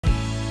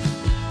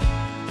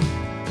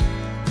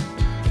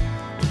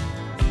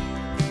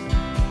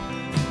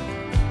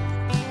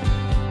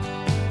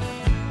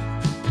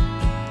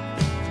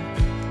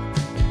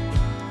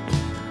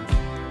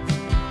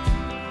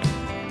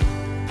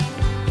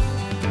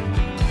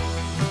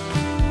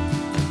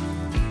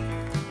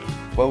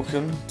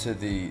Welcome to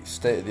the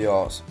State of the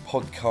Arts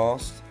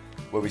podcast,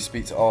 where we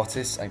speak to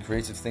artists and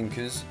creative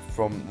thinkers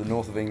from the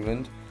north of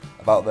England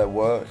about their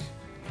work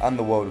and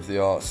the world of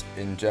the arts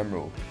in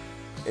general.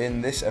 In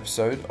this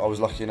episode, I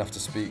was lucky enough to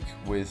speak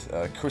with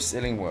Chris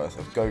Illingworth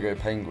of GoGo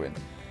Penguin,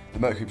 the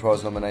Mercury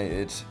Prize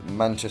nominated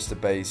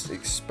Manchester-based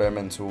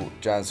experimental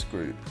jazz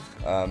group.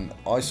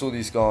 I saw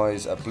these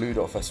guys at Blue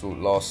Dot Festival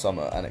last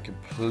summer and it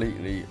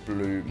completely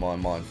blew my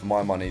mind. For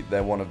my money,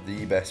 they're one of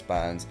the best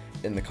bands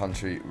in the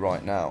country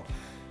right now.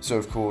 So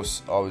of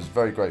course, I was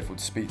very grateful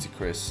to speak to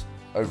Chris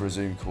over a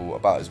Zoom call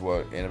about his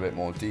work in a bit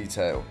more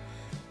detail.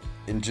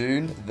 In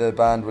June, the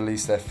band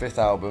released their fifth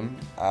album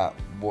at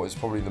what is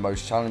probably the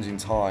most challenging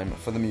time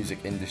for the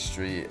music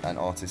industry and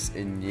artists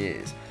in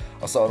years.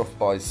 I started off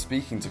by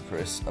speaking to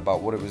Chris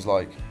about what it was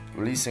like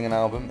releasing an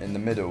album in the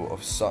middle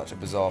of such a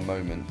bizarre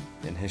moment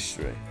in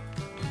history.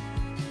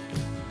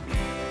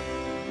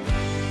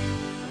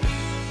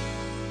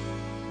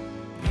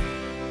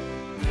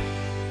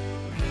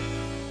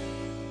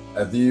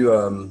 Have you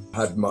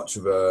had much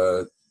of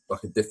a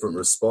different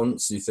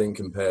response, you think,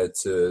 compared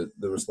to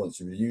the response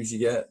you would usually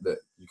get, that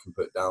you can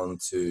put down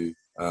to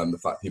the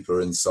fact people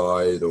are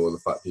inside, or the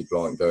fact people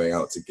aren't going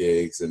out to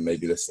gigs and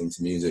maybe listening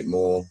to music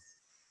more?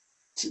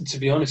 To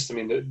be honest, I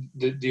mean,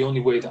 the only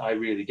way that I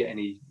really get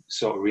any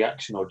sort of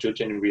reaction or judge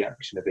any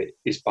reaction of it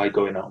is by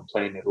going out and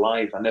playing it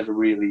live. I never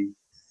really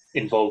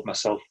involved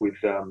myself with,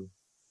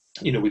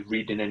 with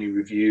reading any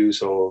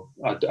reviews, or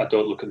I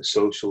don't look at the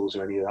socials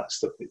or any of that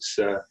stuff. It's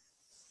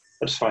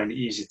I just find it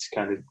easy to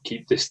kind of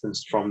keep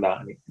distance from that,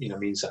 and it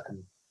means I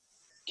can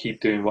keep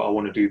doing what I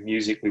want to do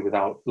musically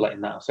without letting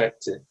that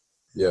affect it.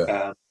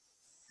 Yeah.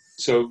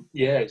 So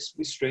yeah, it's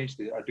strange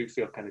that I do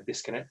feel kind of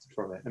disconnected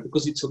from it, and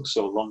because it took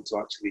so long to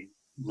actually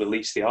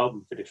release the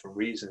album for different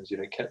reasons, it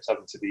kept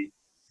having to be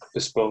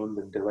postponed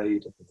and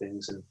delayed and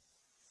things,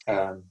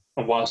 and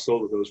whilst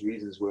all of those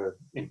reasons were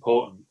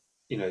important,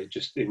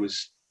 it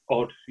was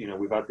odd.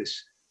 We've had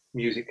this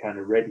music kind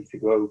of ready to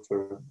go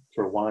for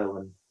a while,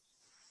 and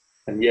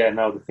yeah,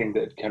 now the thing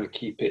that kind of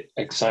keep it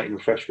exciting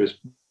and fresh for us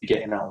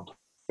getting out.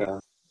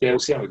 We'll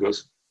see how it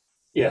goes.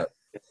 Yeah.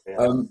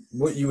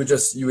 What you were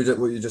just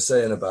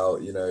saying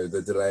about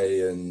the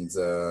delay and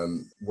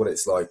what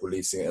it's like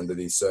releasing it under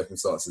these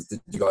circumstances.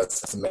 Did you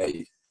guys have to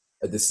make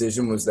a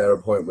decision? Was there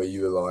a point where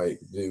you were like,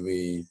 do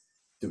we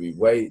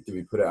wait? Do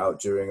we put it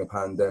out during a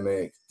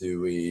pandemic?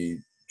 Do we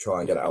try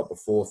and get it out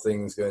before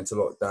things go into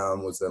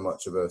lockdown? Was there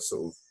much of a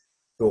sort of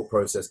thought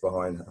process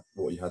behind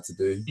what you had to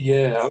do?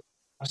 Yeah,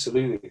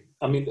 absolutely.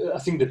 I mean, I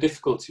think the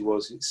difficulty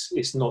was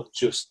it's not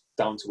just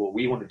down to what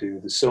we want to do.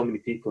 There's so many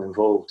people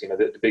involved.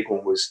 The big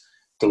one was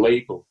the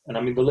label, and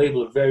I mean the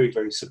label are very,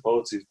 very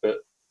supportive, but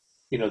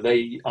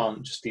they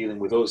aren't just dealing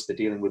with us, they're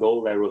dealing with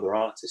all their other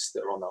artists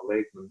that are on that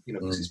label.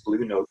 Because it's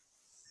Blue Note,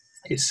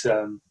 it's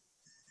a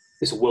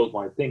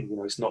worldwide thing.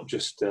 It's not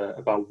just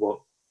about what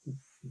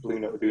Blue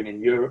Note are doing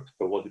in Europe,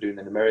 but what they're doing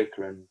in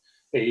America and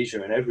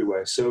Asia and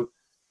everywhere. So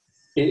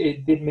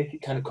it did make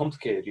it kind of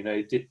complicated.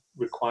 It did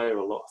require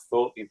a lot of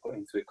thought being put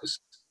into it, because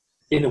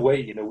in a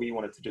way, we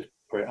wanted to just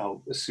put it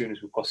out as soon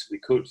as we possibly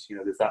could.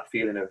 There's that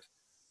feeling of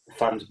the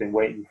fans have been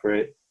waiting for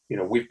it,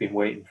 we've been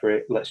waiting for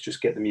it, let's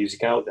just get the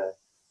music out there.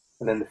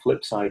 And then the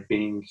flip side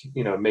being,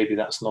 maybe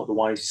that's not the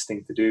wisest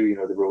thing to do.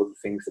 There are other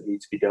things that need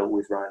to be dealt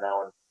with right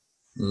now,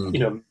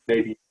 and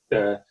maybe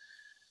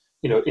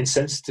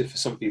insensitive for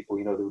some people.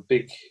 There were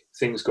big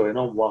things going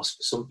on, whilst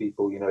for some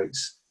people,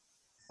 it's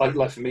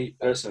like for me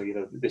personally,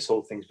 this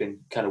whole thing's been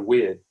kind of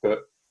weird, but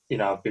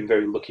I've been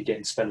very lucky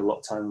getting to spend a lot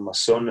of time with my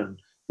son and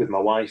with my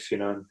wife,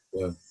 and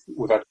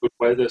we've had good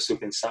weather, so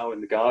we've been out in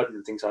the garden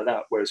and things like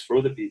that. Whereas for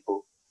other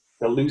people,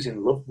 they're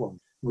losing loved ones.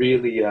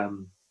 Really,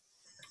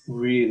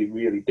 really,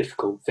 really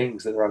difficult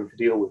things that they're having to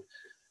deal with.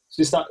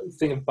 So it's that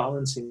thing of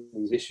balancing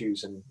these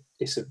issues, and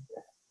it's a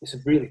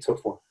really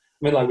tough one.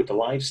 I mean, like with the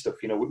live stuff,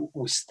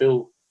 we're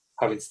still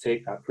having to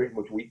take that pretty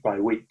much week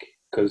by week,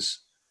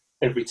 because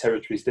every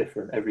territory is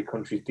different. Every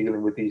country is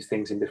dealing with these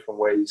things in different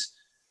ways.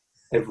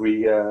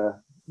 Every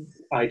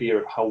idea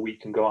of how we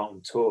can go out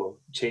on tour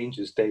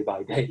changes day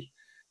by day.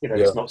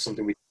 It's not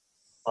something we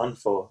plan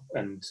for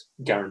and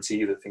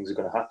guarantee that things are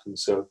going to happen.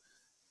 So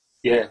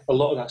yeah, a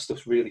lot of that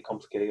stuff's really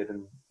complicated,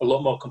 and a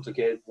lot more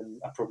complicated than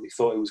I probably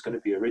thought it was going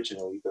to be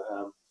originally, but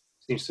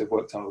seems to have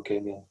worked out okay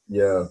in the end.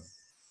 Yeah,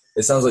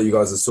 it sounds like you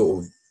guys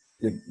are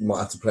you might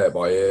have to play it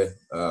by ear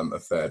a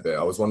fair bit.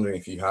 I was wondering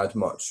if you had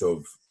much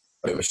of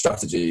a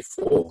strategy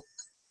for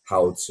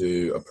how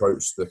to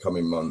approach the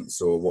coming months,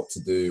 or what to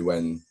do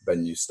when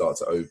venues start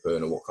to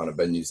open, or what kind of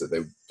venues that they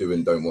do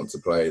and don't want to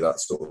play,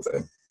 that sort of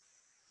thing.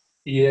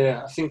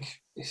 Yeah, I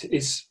think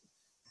it's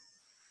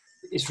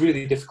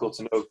really difficult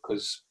to know,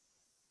 because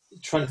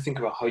trying to think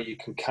about how you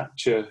can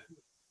capture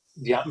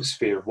the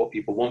atmosphere of what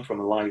people want from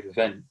a live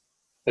event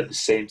at the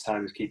same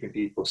time as keeping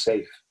people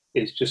safe.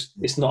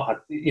 It's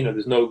not,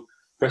 there's no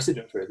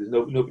precedent for it.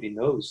 Nobody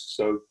knows.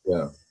 So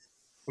yeah,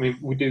 I mean,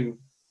 we do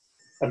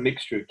a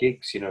mixture of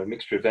gigs, a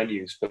mixture of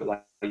venues, but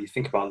like you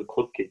think about the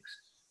club gigs,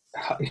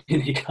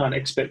 you can't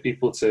expect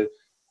people to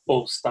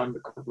all stand a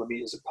couple of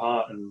meters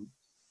apart and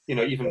you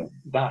know, even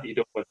that, you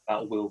don't know whether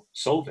that will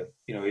solve it.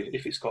 You know,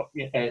 if it's got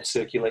air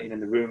circulating in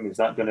the room, is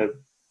that going to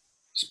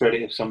spread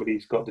it if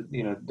somebody's got the,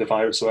 you know, the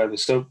virus or whatever?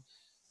 So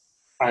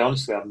I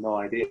honestly have no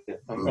idea.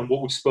 And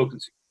what we've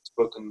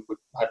we've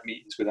had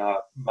meetings with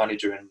our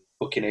manager and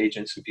booking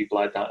agents and people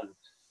like that. And,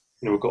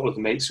 you know, we've got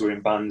other mates who are in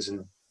bands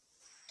and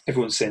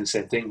everyone's saying the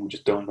same thing. We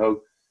just don't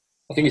know.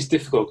 I think it's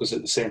difficult because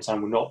at the same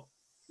time,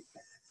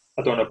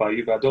 I don't know about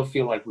you, but I don't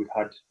feel like we've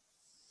had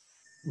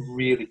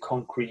really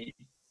concrete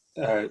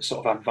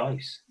sort of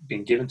advice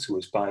being given to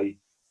us by,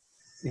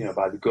 you know,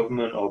 by the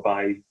government or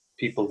by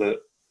people that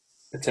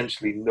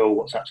potentially know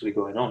what's actually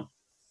going on.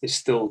 It's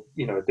still,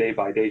 you know, a day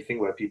by day thing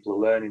where people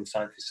are learning,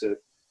 scientists are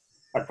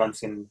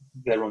advancing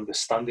their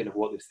understanding of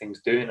what this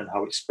thing's doing and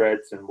how it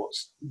spreads and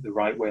what's the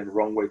right way and the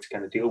wrong way to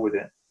kind of deal with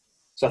it.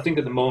 So I think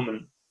at the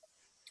moment,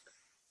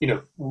 you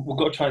know, we've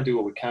got to try and do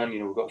what we can.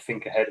 You know, we've got to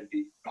think ahead and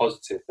be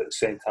positive. But at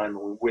the same time,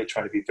 we're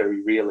trying to be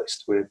very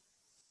realist. We're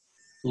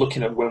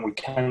looking at when we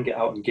can get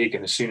out and gig,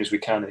 and as soon as we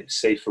can, and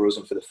it's safe for us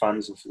and for the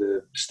fans and for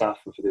the staff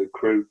and for the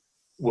crew,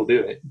 we'll do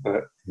it.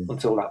 But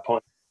until that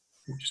point,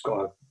 we've just got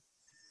to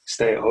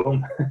stay at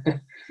home.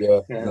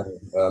 Yeah.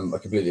 No, I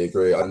completely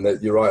agree.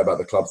 And you're right about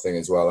the club thing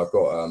as well. I've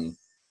got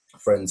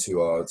friends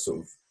who are sort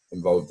of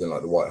involved in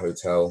like the White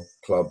Hotel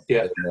Club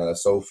in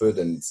Salford,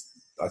 and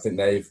I think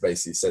they've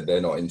basically said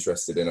they're not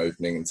interested in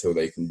opening until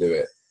they can do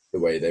it the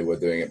way they were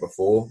doing it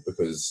before,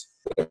 because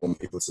they don't want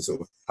people to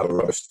sort of have a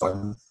rubbish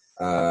time,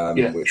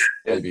 which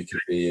maybe could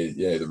be,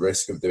 you know, the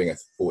risk of doing a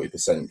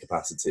 40%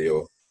 capacity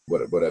or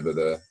whatever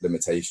the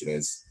limitation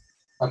is.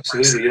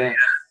 Absolutely, yeah.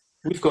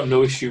 We've got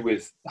no issue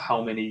with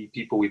how many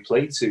people we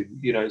play to.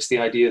 You know, it's the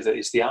idea that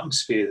it's the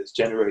atmosphere that's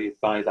generated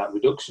by that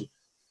reduction.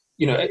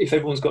 You know, if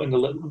everyone's got in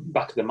the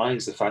back of their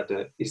minds the fact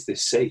that, is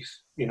this safe?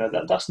 You know,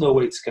 that's no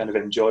way to kind of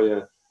enjoy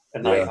a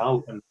night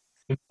out. And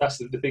that's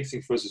the big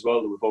thing for us as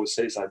well that we've always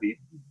said, is like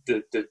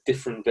the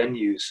different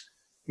venues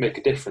make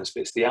a difference,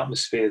 but it's the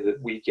atmosphere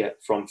that we get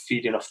from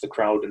feeding off the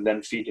crowd and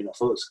then feeding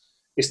off us.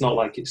 It's not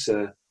like it's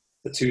a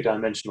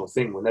two-dimensional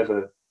thing.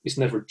 It's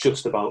never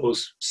just about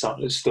us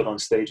stood on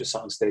stage or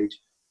sat on stage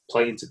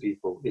playing to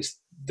people. It's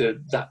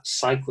that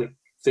cyclic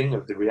thing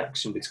of the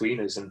reaction between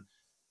us, and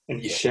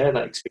you share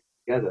that experience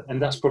together.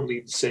 And that's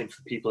probably the same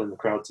for people in the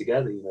crowd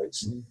together. You know,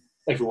 it's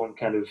everyone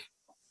kind of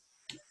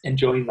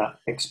enjoying that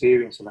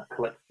experience and that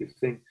collective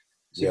thing.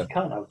 So if you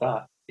can't have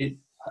that,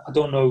 I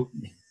don't know.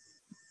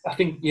 I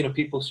think, you know,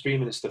 people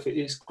streaming and stuff, it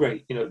is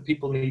great. You know,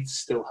 people need to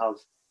still have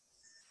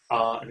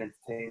art and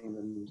entertainment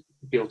and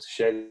be able to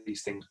share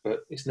these things, but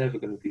it's never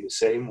going to be the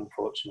same,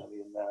 unfortunately.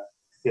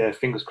 And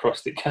fingers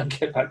crossed it can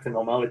get back to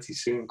normality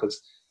soon,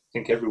 because I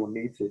think everyone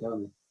needs it,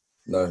 don't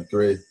they? No,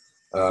 agree.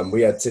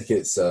 We had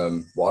tickets. I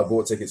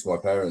bought tickets for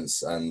my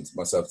parents and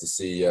myself to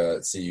see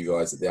you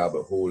guys at the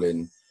Albert Hall it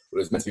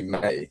was meant to be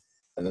May,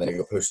 and then it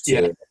got pushed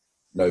to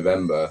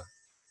November.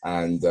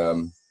 And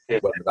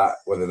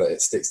whether that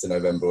it sticks to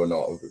November or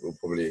not will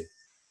probably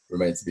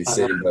remain to be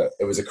seen. But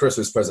it was a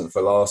Christmas present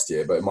for last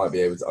year, but it might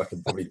be I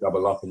could probably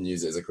double up and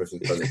use it as a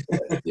Christmas present for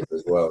next year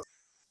as well.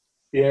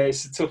 Yeah,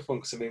 it's a tough one,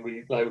 because I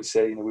mean, like we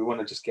say, you know, we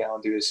want to just get out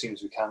and do it as soon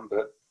as we can,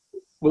 but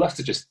we'll have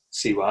to just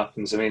see what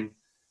happens. I mean,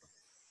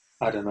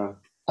 I don't know.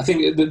 I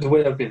think the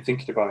way I've been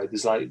thinking about it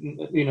is like,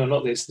 you know,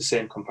 not that it's the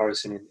same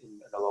comparison in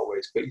a lot of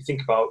ways, but you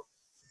think about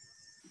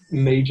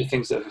major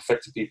things that have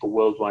affected people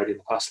worldwide in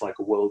the past, like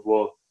a world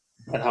war,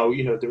 and how,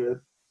 you know,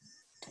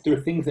 there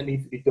are things that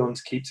need to be done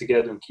to keep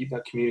together and keep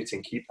that community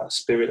and keep that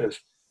spirit of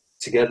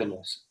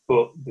togetherness.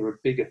 But there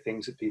are bigger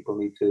things that people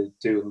need to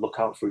do and look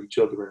out for each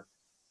other. And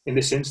in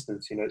this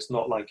instance, you know, it's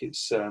not like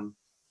it's,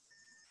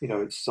 you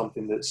know, it's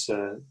something that's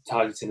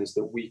targeting us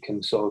that we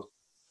can sort of,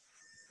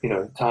 you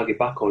know, target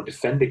back or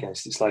defend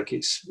against. It's like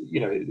it's, you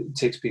know, it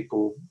takes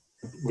people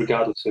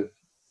regardless of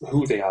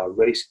who they are,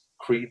 race,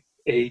 creed,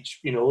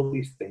 age, you know, all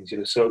these things, you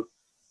know. So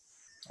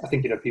I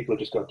think, you know, people have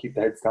just got to keep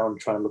their heads down and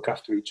try and look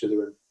after each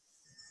other, and,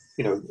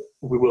 you know,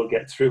 we will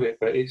get through it,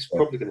 but it's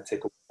probably going to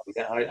take a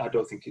while. I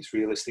don't think it's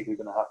realistically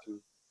going to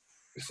happen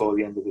before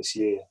the end of this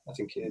year. I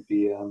think it'd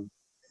be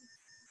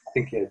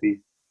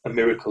a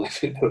miracle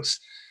if it does.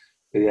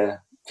 But yeah,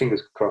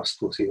 fingers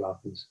crossed, we'll see what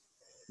happens.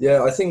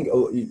 Yeah, I think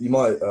you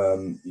might,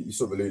 you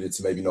sort of alluded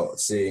to maybe not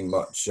seeing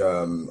much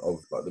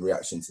of like the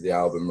reaction to the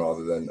album,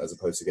 rather than as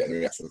opposed to getting a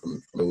reaction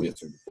from the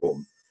audience when you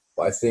perform.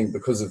 But I think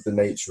because of the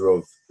nature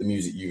of the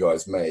music you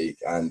guys make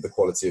and the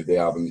quality of the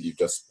album that you've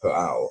just put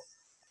out,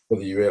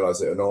 whether you realise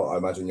it or not, I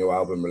imagine your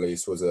album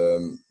release was,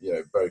 you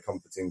know, very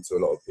comforting to a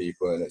lot of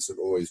people, and it's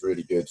always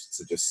really good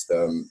to just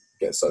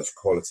get such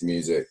quality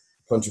music,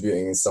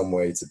 contributing in some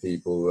way to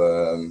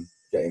people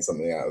getting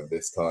something out of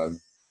this time.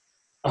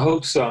 I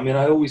hope so. I mean,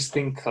 I always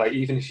think, like,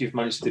 even if you've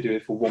managed to do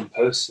it for one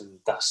person,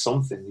 that's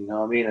something, you know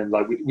what I mean? And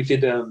like we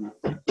did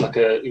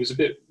it was a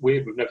bit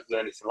weird. We've never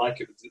done anything like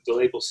it. But the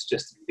label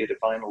suggested we did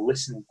a vinyl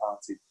listening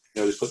party.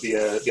 You know, they put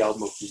the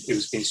album up. It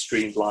was being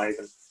streamed live,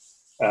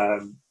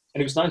 and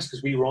it was nice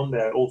because we were on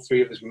there. All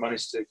three of us, we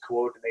managed to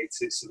coordinate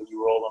it so that we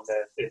were all on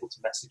there, able to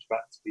message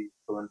back to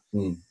people,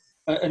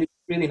 and it's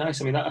really nice.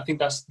 I mean, I think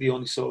that's the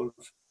only sort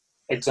of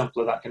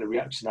example of that kind of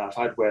reaction that I've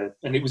had where,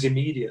 and it was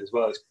immediate as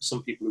well.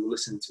 Some people who were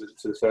listening to it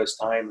for the first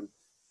time, and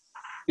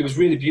it was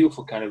really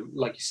beautiful, kind of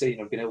like you say, you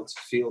know, being able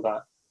to feel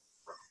that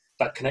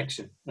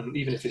connection. And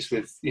even if it's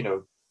with, you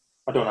know,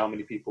 I don't know how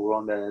many people were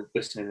on there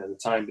listening at the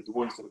time, but the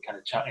ones that were kind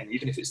of chatting,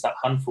 even if it's that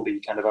handful that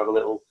you kind of have a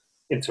little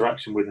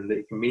interaction with and that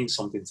it can mean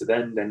something to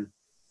them, then,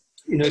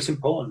 you know, it's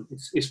important.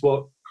 It's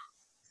what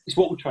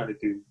we're trying to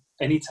do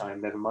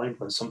anytime, never mind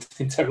when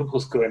something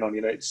terrible's going on.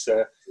 You know, it's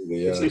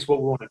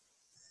what we want to do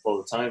all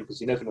the time,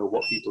 because you never know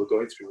what people are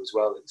going through as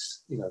well.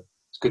 It's, you know,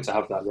 it's good to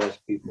have that there for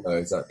people. No,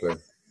 exactly.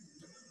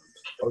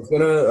 I was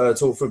going to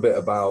talk for a bit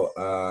about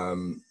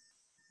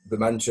the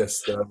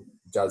Manchester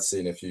jazz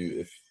scene, if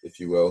you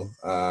will.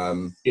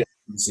 Yeah.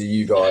 So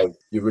you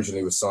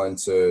originally were signed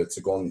to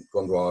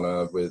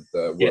Gondwana with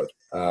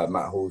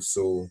Matt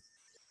Halsall.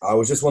 I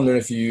was just wondering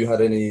if you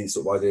had any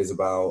sort of ideas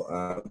about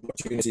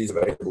opportunities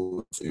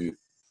available to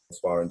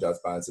aspiring jazz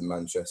bands in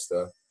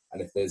Manchester,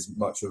 and if there's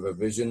much of a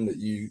vision that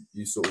you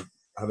sort of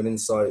have an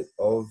insight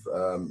of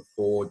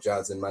for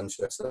jazz in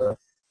Manchester.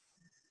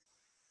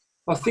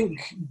 I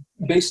think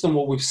based on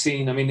what we've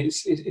seen, I mean,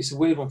 it's a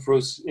weird one for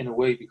us in a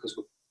way, because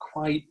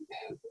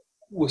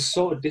we're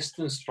sort of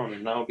distanced from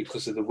it now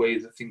because of the way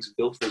that things have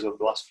built for us over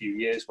the last few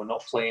years. We're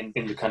not playing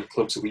in the kind of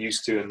clubs that we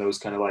used to, and those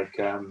kind of like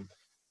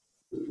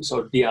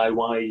sort of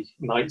DIY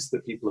nights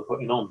that people are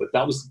putting on. But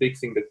that was the big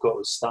thing that got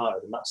us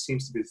started, and that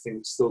seems to be the thing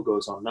that still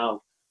goes on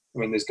now. I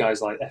mean, there's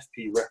guys like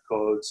FP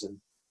Records and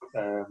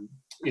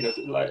you know,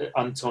 like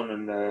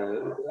Anton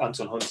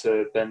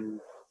Hunter, Ben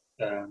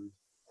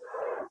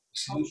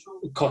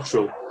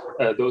Cottrell,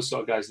 those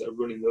sort of guys that are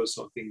running those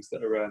sort of things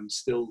that are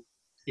still,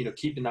 you know,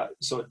 keeping that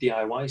sort of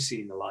DIY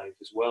scene alive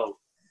as well.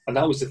 And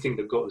that was the thing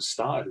that got us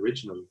started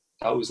originally.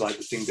 That was like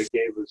the thing that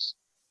gave us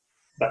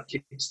that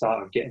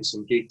kickstart of getting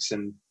some gigs.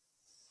 And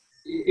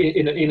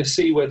in a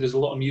city where there's a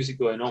lot of music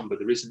going on, but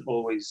there isn't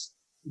always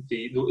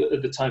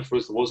at the time for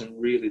us, there wasn't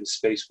really the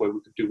space where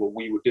we could do what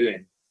we were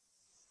doing,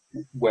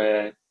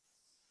 where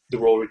there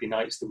were already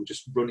nights that were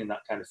just running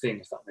that kind of thing,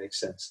 if that makes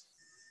sense.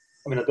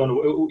 I mean, I don't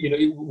know, you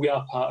know, we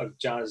are part of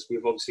jazz.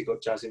 We've obviously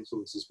got jazz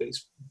influences, but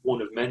it's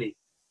one of many.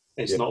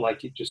 It's not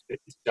like it just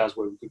it's jazz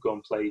where we could go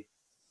and play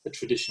a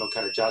traditional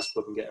kind of jazz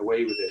club and get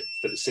away with it.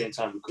 But at the same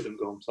time, we couldn't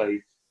go and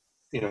play,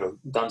 you know,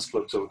 dance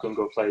clubs, or we couldn't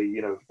go play,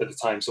 you know, at the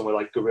time, somewhere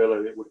like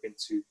Gorilla, it would have been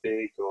too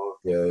big, or,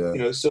 you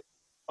know, so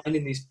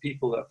finding these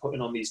people that are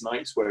putting on these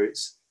nights where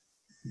it's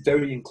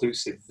very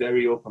inclusive,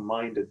 very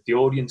open-minded. The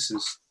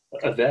audiences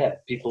are there.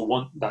 People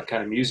want that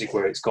kind of music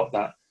where it's got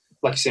that,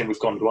 like you're saying with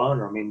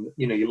Gondwana. I mean,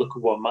 you know, you look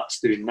at what Matt's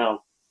doing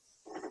now.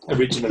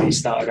 Originally, he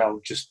started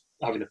out just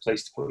having a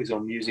place to put his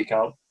own music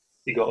out.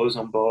 He got us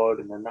on board,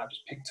 and then that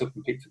just picked up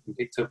and picked up and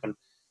picked up. And,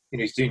 you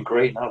know, he's doing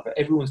great now, but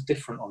everyone's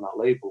different on that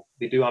label.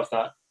 They do have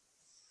that,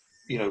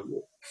 you know,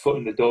 foot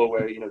in the door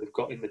where, you know, they've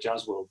got in the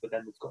jazz world, but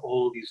then they've got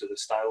all these other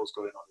styles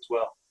going on as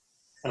well.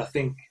 And I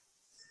think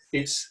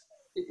it's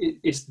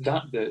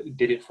that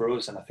did it for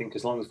us. And I think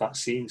as long as that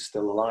scene's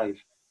still alive,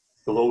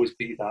 there'll always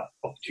be that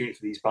opportunity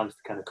for these bands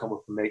to kind of come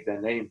up and make their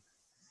name.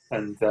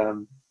 And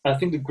I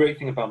think the great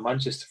thing about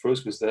Manchester for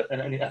us was that,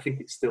 and I think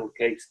it's still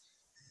the case,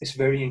 it's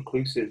very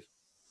inclusive,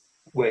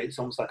 where it's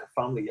almost like a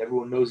family.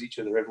 Everyone knows each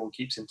other, everyone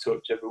keeps in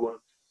touch, everyone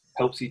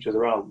helps each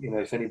other out. You know,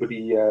 if anybody,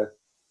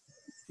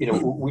 you know,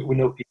 we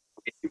know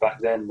people back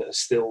then that are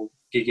still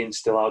gigging,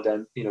 still out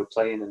there, you know,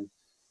 playing,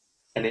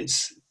 and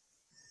it's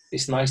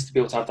nice to be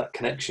able to have that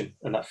connection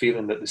and that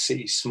feeling that the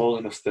city's small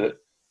enough that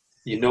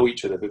you know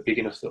each other, but big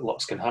enough that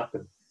lots can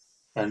happen.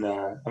 And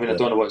I mean, I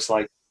don't know what it's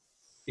like,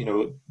 you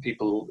know,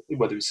 people,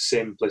 whether it's the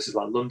same in places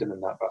like London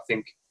and that, but I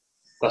think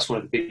that's one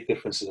of the big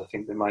differences I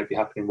think that might be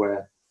happening,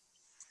 where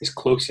it's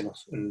close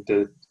enough and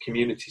the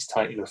community's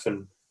tight enough,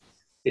 and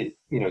it,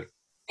 you know,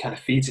 kind of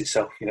feeds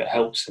itself, you know, it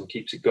helps and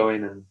keeps it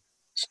going and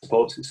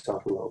supports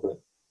itself a little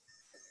bit.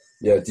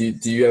 Yeah,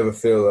 do you ever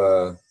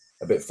feel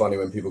a bit funny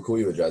when people call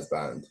you a jazz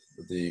band?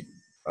 Do you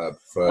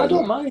prefer? I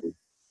don't mind.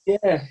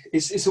 Yeah,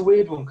 it's a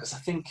weird one, because I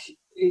think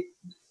it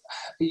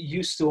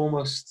used to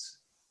almost.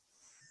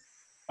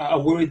 I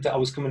worried that I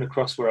was coming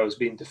across where I was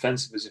being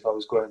defensive, as if I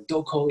was going,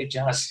 "Don't call it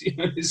jazz." You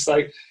know, it's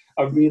like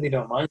I really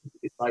don't mind.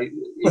 It's like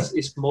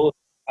it's more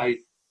I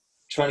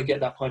trying to get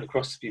that point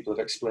across to people of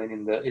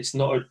explaining that it's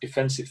not a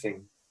defensive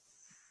thing,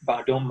 but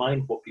I don't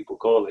mind what people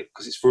call it,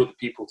 because it's for other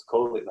people to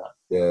call it that.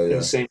 Yeah. And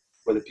the same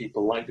whether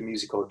people like the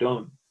music or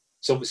don't.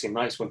 It's obviously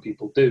nice when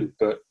people do,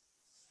 but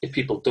if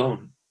people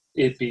don't,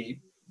 it'd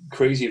be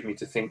crazy of me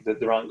to think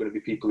that there aren't going to be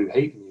people who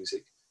hate the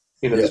music.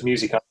 You know, there's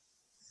music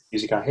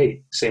I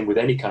hate. Same with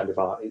any kind of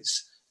art.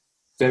 It's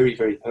very,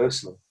 very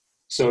personal.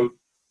 So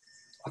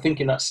I think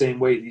in that same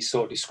way, these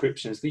sort of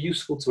descriptions, they're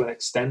useful to an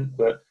extent,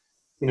 but,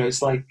 you know,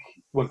 it's like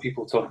when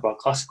people talk about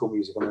classical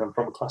music. I mean, I'm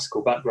from a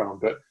classical background,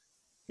 but,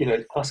 you know,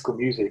 it's classical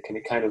music, and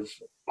it kind of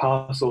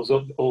parcels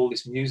up all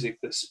this music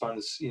that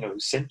spans, you know,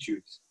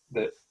 centuries,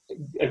 that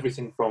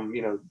everything from,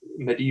 you know,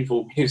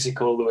 medieval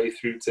music all the way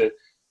through to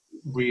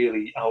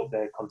really out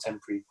there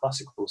contemporary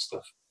classical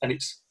stuff. And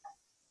it's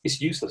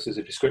useless as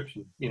a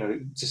description, you know,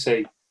 to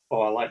say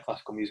I like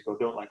classical music or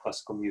don't like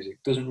classical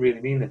music, doesn't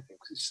really mean anything.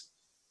 Cause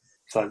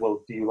it's like,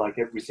 well, do you like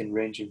everything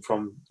ranging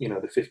from, you know,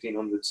 the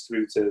 1500s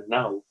through to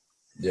now?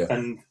 Yeah.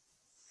 And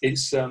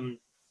it's and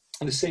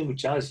the same with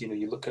jazz. You know,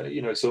 you look at,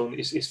 you know,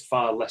 it's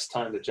far less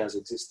time that jazz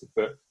existed,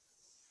 but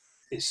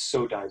it's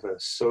so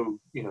diverse, so,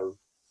 you know,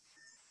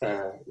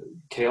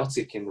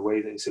 chaotic in the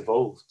way that it's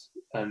evolved.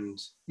 And,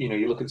 you know,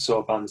 you look at sort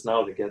of bands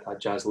now that get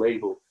that jazz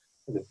label,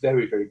 and they're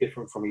very, very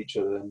different from each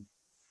other,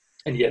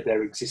 and yet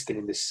they're existing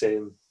in this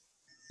same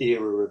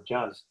era of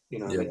jazz. You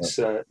know, Yeah. it's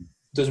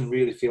doesn't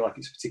really feel like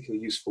it's a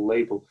particularly useful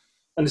label.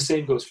 And the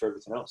same goes for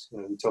everything else. You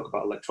know, you talk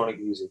about electronic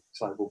music.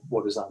 It's like, well,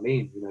 what does that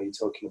mean? You know, you're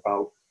talking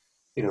about,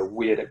 you know,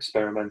 weird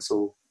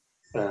experimental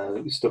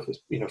stuff that's,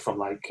 you know, from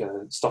like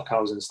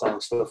Stockhausen style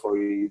stuff, or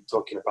you're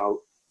talking about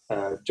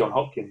John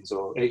Hopkins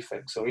or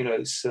Aphex. So, you know,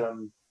 it's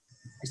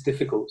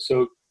difficult.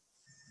 So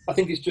I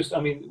think it's just,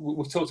 I mean,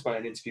 we've talked about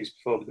it in interviews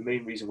before, but the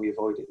main reason we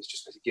avoid it is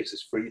just because it gives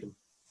us freedom.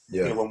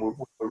 Yeah. You know, when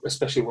we're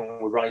especially when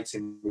we're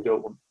writing, we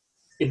don't want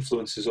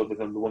influences other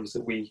than the ones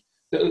that we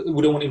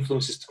don't want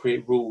influences to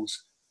create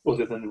rules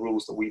other than the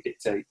rules that we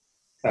dictate.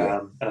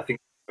 And I think,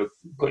 you know,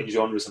 putting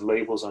genres and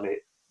labels on it,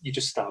 you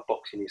just start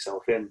boxing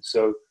yourself in.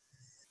 So,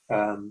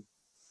 I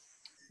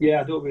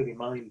don't really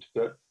mind,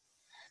 but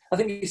I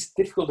think it's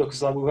difficult though,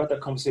 because like we've had that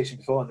conversation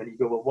before, and then you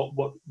go, well,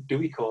 what do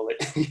we call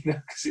it? You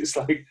know, because it's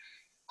like,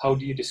 how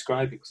do you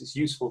describe it? Because it's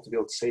useful to be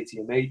able to say to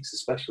your mates,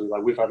 especially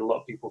like we've had a lot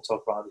of people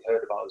talk about, they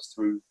heard about us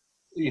through,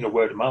 you know,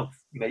 word of mouth,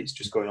 mates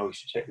just going, oh, you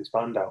should check this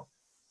band out.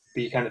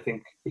 But you kind of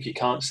think, if you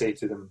can't say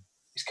to them,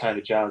 it's kind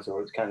of jazz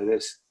or it's kind of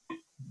this,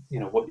 you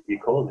know, what do you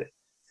call it?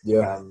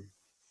 Yeah.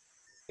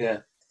 Yeah.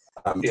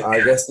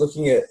 I guess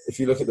if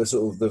you look at the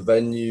sort of the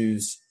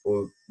venues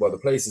or, well, the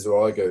places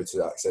where I go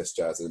to access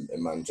jazz in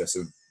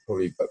Manchester would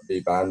probably be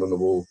Band on the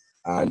Wall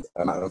and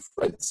Mountain of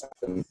Threads.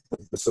 And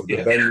the sort of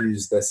the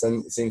venues, there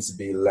seems to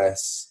be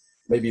less,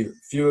 maybe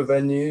fewer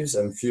venues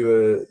and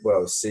fewer,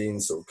 well,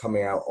 scenes sort of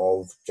coming out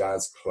of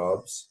jazz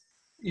clubs.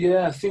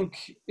 Yeah, I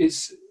think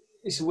it's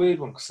a weird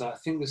one, because I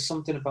think there's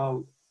something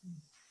about,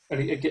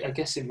 and I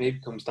guess it maybe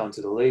comes down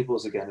to the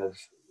labels again of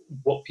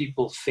what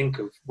people think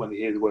of when they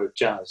hear the word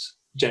jazz.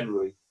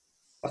 Generally,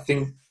 I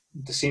think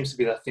there seems to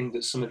be that thing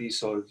that some of these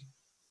sort of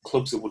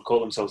clubs that would call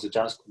themselves a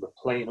jazz club are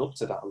playing up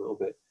to that a little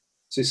bit.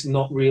 So it's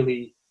not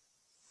really,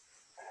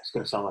 it's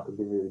going to sound like I'm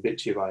being really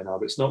bitchy right now,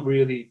 but it's not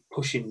really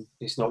pushing,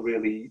 it's not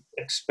really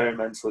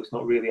experimental, it's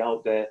not really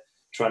out there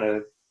trying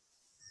to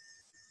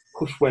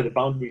push where the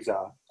boundaries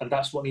are. And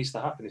that's what needs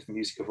to happen if the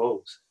music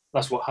evolves.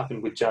 That's what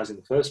happened with jazz in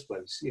the first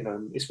place. You know,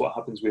 and it's what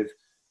happens with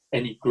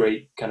any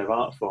great kind of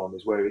art form,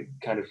 is where it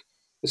kind of,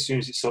 as soon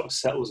as it sort of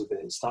settles a bit,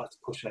 it starts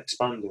to push and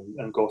expand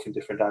and go off in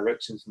different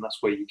directions. And that's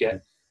where you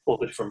get all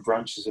the different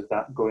branches of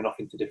that going off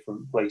into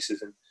different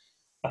places. And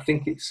I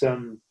think it's,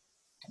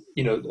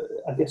 you know,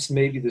 I guess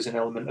maybe there's an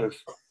element of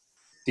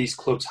these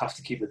clubs have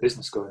to keep the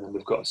business going, and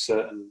they've got a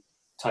certain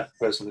type of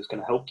person that's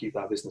going to help keep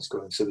that business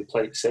going. So they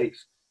play it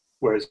safe.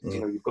 Whereas, you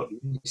know, you've got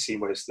the indie scene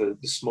where it's the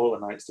smaller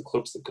nights, the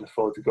clubs that can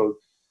afford to go,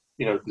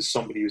 you know, there's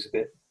somebody who's a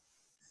bit,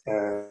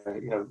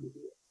 you know,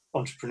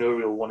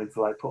 entrepreneurial, wanting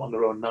to like put on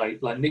their own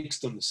night. Like Nick's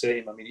done the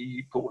same. I mean,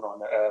 he put one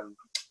on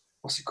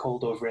what's it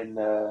called over in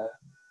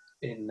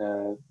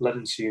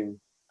Levenshulme?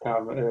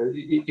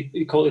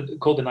 He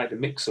called the night the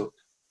Mix Up.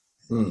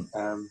 What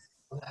the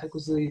heck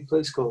was the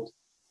place called?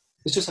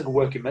 It's just like a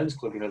working men's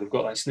club. You know, they've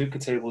got like snooker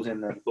tables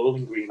in there,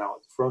 bowling green out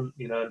at the front.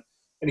 You know,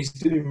 and he's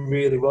doing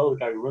really well, the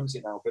guy who runs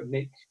it now. But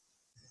Nick,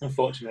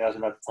 unfortunately,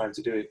 hasn't had the time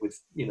to do it with,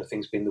 you know,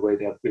 things being the way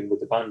they have been with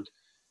the band.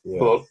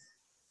 But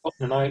on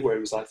a night where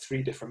it was like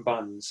 3 different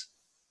bands,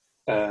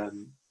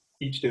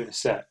 each doing a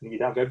set, and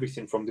you'd have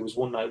everything from, there was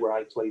one night where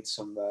I played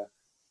some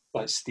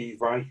like Steve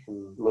Reich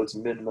and loads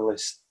of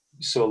minimalist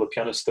solo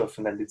piano stuff,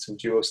 and then did some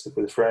duo stuff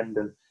with a friend,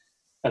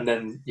 and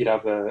then you'd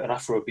have an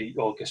Afrobeat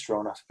orchestra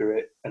on after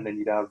it, and then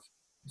you'd have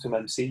some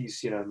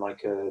MCs, you know, and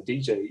like a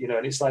DJ, you know,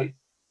 and it's like,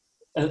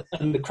 and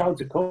the crowd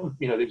would come,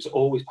 you know, it was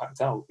always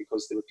packed out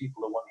because there were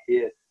people that want to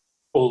hear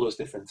all those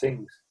different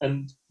things.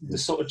 And the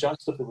sort of jazz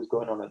stuff that was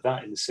going on at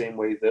that, in the same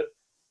way that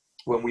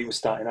when we were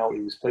starting out,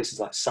 it was places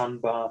like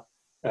Sandbar,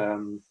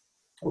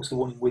 what's the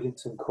one in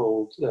Withington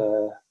called?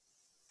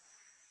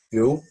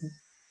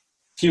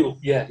 Fuel,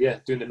 yeah,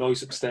 doing the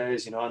noise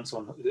upstairs, you know,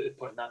 Anton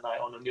putting that night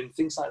on, and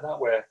things like that,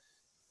 where,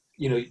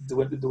 you know,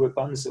 there were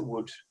bands that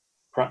would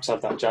perhaps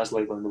have that jazz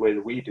label in the way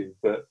that we do,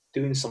 but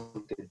doing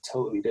something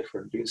totally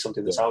different, doing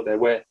something that's out there,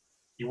 where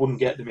you wouldn't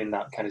get them in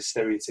that kind of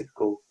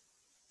stereotypical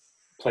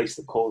place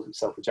that calls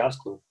itself a jazz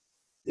club.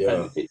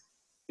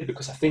 And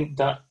because I think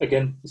that,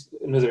 again, is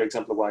another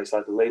example of why it's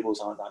like the labels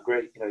aren't that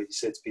great. You know, you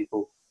say to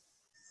people,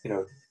 you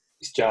know,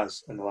 it's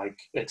jazz, and they're like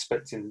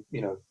expecting,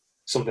 you know,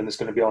 something that's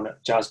going to be on a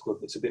jazz club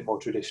that's a bit more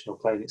traditional,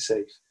 playing it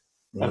safe.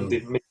 And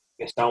they've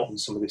missed out on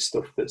some of this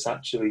stuff that's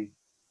actually,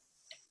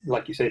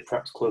 like you say,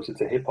 perhaps closer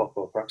to hip hop,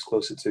 or perhaps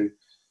closer to,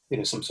 you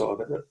know, some sort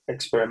of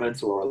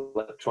experimental or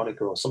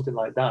electronica or something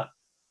like that.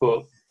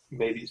 But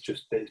maybe it's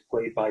just that it's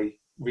played by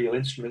real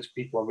instruments,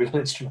 people on real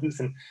instruments,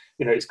 and,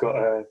 you know, it's got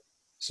a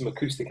some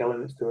acoustic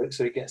elements to it,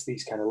 so it gets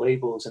these kind of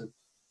labels, and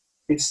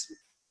it's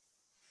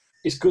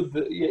good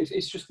that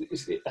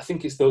I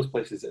think it's those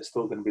places that are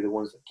still going to be the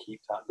ones that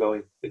keep that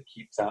going, that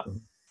keep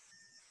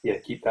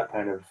that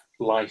kind of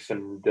life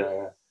and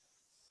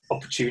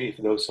opportunity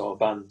for those sort of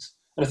bands.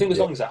 And I think as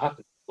long as that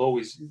happens,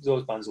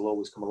 those bands will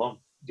always come along.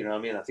 You know what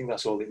I mean? I think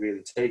that's all it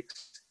really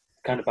takes.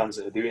 The kind of bands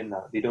that are doing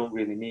that, they don't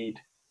really need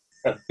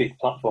a big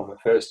platform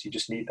at first. You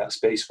just need that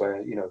space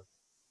where, you know,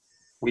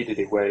 we did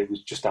it where it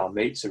was just our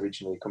mates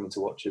originally coming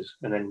to watch us,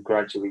 and then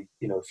gradually,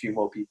 you know, a few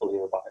more people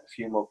hear about it, a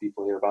few more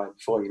people hear about it.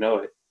 Before you know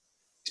it,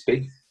 it's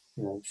big.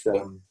 You know, it's,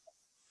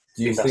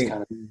 do you think?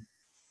 kind of,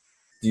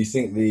 Do you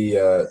think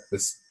the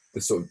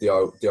sort of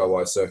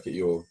DIY circuit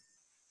you're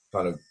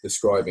kind of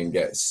describing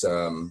gets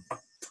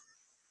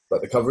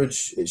like the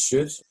coverage it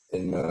should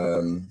in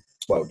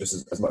well,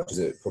 just as much as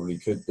it probably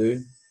could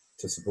do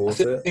to support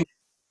it?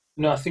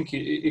 I think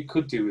it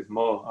could do with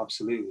more.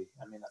 Absolutely.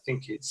 I mean, I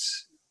think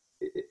it's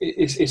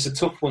a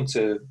tough one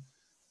to.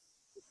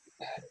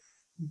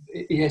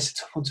 Yeah, it's a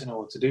tough one to know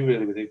what to do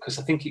really with it, because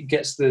I think it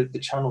gets the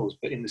channels,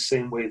 but in the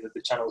same way that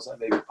the channels that are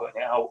maybe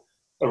putting it out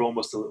are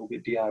almost a little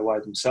bit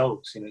DIY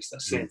themselves. You know, it's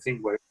that same thing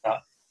where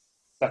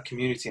that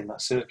community and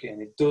that circuit,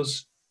 and it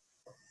does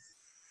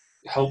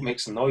help make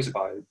some noise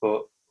about it,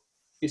 but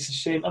it's a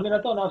shame. I mean,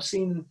 I don't know. I've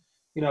seen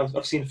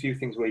a few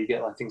things where you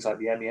get like things like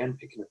the MEN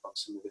picking up on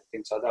some of it,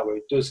 things like that, where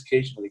it does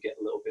occasionally get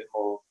a little bit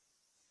more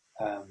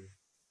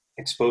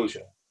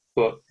exposure.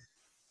 But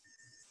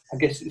I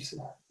guess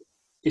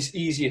it's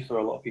easier for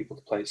a lot of people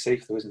to play it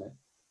safe, though, isn't it?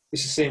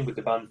 It's the same with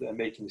the bands that are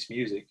making this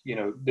music. You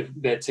know,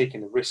 they're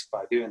taking the risk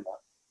by doing that.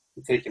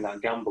 They're taking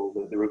that gamble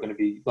that there are going to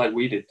be, like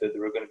we did, that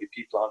there are going to be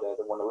people out there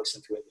that want to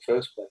listen to it in the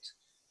first place.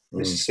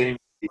 It's the same,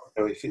 you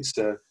know, if it's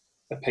a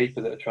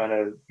paper that are trying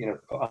to, you know,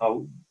 put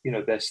out, you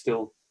know, they're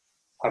still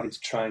having to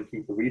try and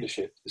keep the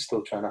readership. They're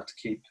still trying to have to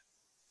keep,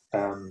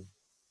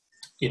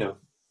 you know,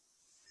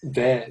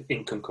 their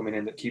income coming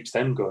in that keeps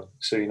them going.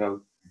 So, you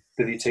know,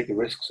 do they take the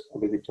risks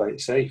or do they play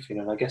it safe? You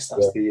know, and I guess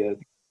that's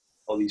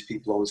all these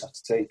people always have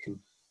to take. And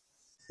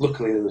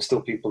luckily, there are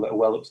still people that are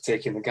well up to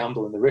taking the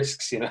gamble and the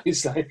risks. You know,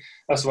 it's like,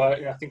 that's why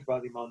I think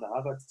about the amount that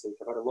I've had to take.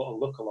 I've had a lot of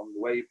luck along the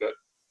way, but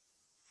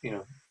you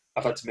know,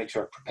 I've had to make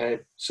sure I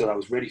prepared so that I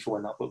was ready for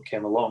when that book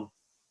came along,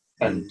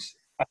 and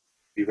I had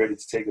to be ready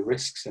to take the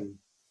risks. And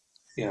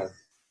you know,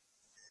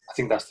 I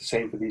think that's the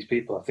same for these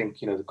people. I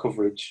think, you know, the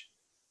coverage,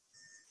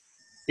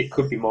 it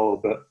could be more,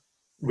 but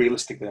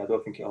realistically, I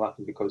don't think it'll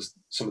happen, because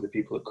some of the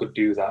people that could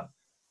do that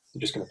are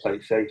just going to play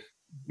it safe.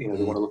 You know,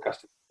 they want to look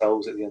after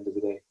themselves at the end of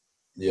the day.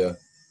 Yeah,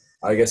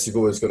 I guess you've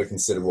always got to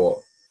consider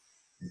what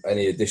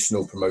any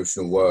additional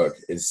promotional work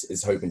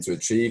is hoping to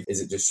achieve.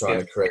 Is it just trying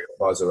to create a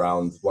buzz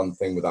around one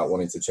thing without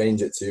wanting to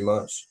change it too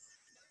much?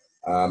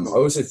 I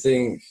also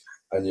think,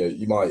 and you know,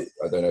 you might,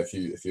 I don't know if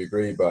you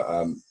agree, but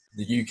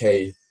the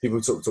UK,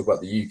 people talk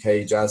about the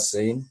UK jazz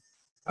scene.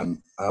 I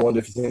wonder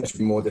if you think there should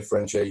be more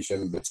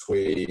differentiation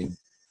between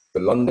the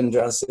London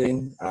jazz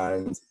scene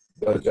and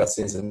the other jazz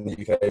scenes in the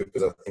UK,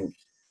 because I think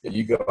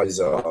you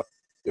guys are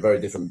a very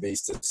different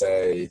beast to,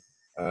 say,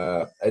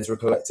 Ezra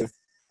Collective.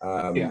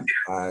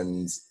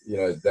 And, you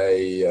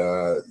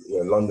know,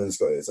 London's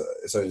got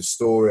its own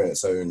story and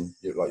its own,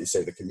 like you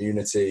say, the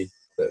community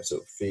that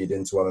sort of feed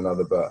into one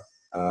another. But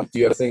do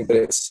you ever think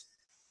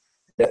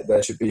that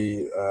there should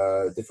be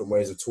different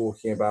ways of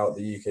talking about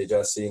the UK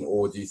jazz scene,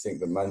 or do you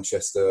think that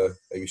Manchester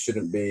maybe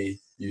shouldn't be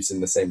used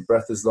in the same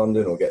breath as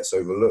London or gets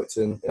overlooked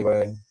in a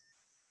way?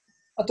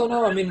 I don't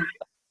know. I mean,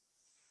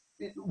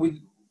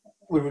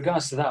 with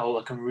regards to that, all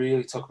I can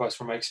really talk about is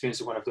from my experience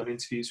of when I've done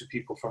interviews with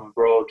people from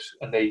abroad,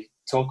 and they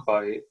talk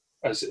about it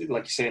as,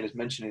 like you're saying, as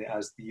mentioning it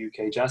as the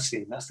UK jazz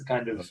scene. That's the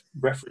kind of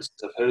references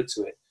I've heard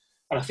to it.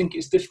 And I think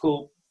it's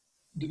difficult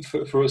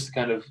for us to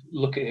kind of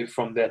look at it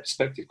from their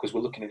perspective, because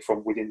we're looking at it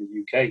from within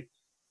the UK.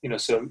 You know,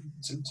 so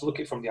to look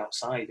at it from the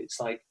outside, it's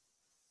like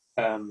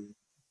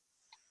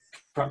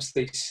perhaps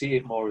they see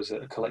it more as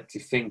a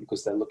collective thing,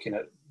 because they're looking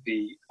at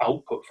the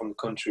output from the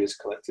country as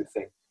a collective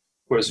thing.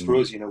 Whereas for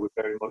us, you know, we're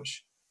very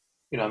much,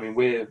 you know, I mean,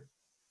 we're,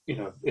 you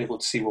know, able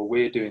to see what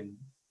we're doing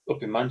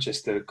up in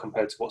Manchester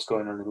compared to what's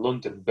going on in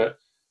London. But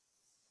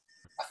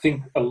I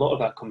think a lot of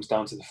that comes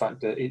down to the fact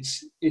that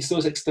it's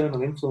those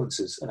external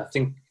influences, and I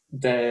think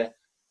they're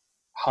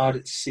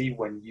harder to see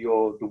when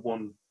you're the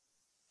one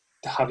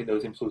having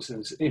those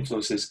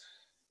influences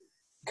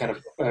kind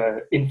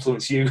of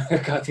influence you. I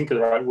can't think of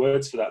the right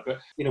words for that, but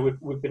you know,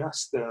 we've been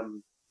asked,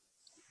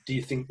 do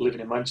you think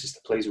living in Manchester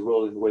plays a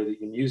role in the way that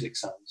your music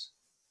sounds?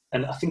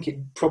 And I think it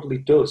probably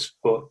does,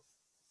 but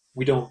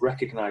we don't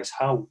recognise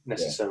how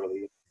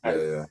necessarily.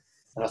 Yeah.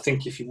 And I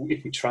think if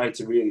we tried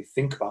to really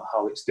think about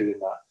how it's doing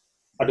that,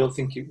 I don't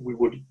think we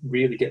would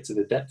really get to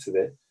the depth of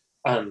it,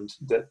 and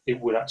that it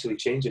would actually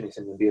change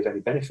anything and be of any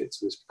benefit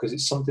to us, because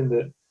it's something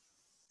that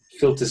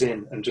filters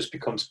in and just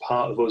becomes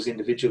part of us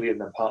individually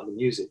and then part of the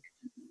music.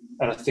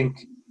 And I think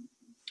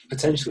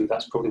potentially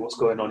that's probably what's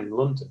going on in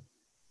London.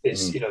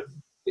 It's, you know,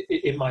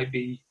 it might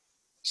be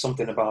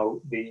something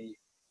about the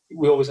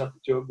we always have the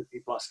joke that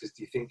people ask us,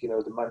 do you think,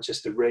 the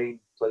Manchester rain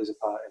plays a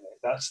part in it?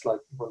 That's like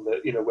one of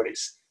the, when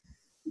it's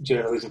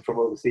journalism from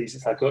overseas,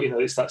 it's like,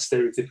 it's that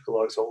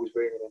stereotypical, it's always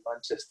raining in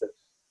Manchester.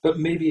 But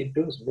maybe it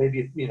does.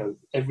 Maybe,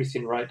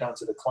 everything right down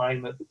to the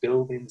climate, the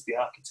buildings, the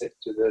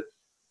architecture, the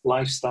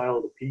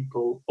lifestyle, the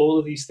people, all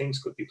of these things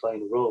could be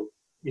playing a role.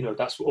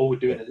 That's what all we're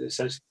doing is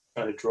essentially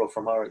trying to draw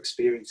from our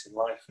experience in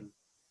life, and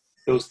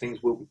those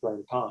things will be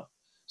playing a part.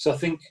 So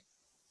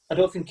I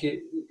don't think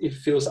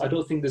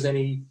there's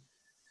any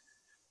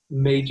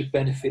major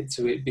benefit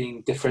to it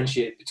being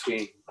differentiated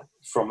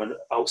from an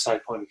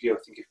outside point of view. I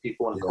think if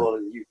people want to call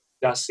it a UK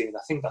jazz scene,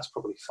 I think that's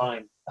probably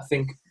fine. I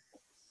think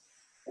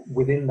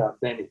within that,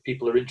 then, if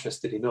people are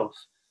interested enough,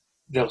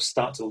 they'll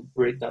start to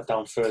break that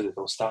down further.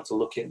 They'll start to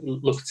look at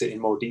it in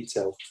more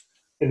detail,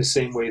 in the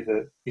same way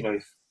that,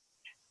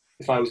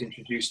 if I was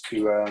introduced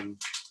to,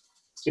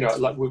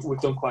 like we've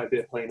done quite a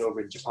bit of playing over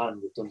in Japan.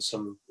 We've done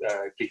some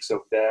gigs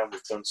over there, and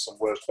we've done some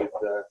work with,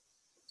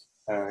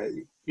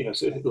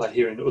 sort of like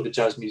hearing other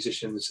jazz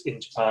musicians in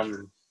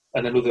Japan,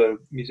 and then other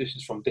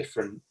musicians from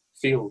different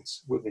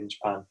fields within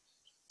Japan.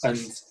 And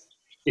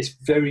it's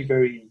very,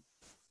 very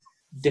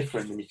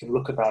different, and you can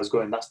look at that as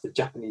going, that's the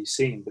Japanese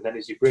scene. But then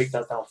as you break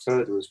that down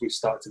further, as we've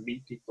started to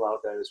meet people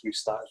out there, as we've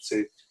started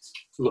to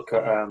look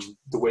at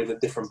the way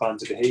that different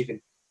bands are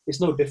behaving,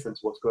 it's no different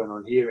to what's going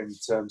on here, in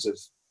terms of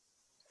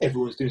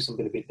everyone's doing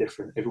something a bit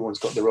different. Everyone's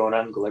got their own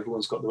angle,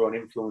 everyone's got their own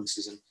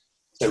influences and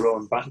their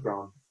own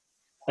background.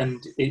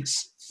 And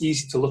it's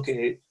easy to look at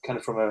it kind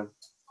of from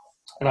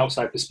an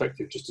outside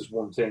perspective, just as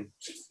one thing,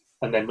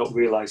 and then not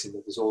realising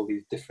that there's all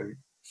these different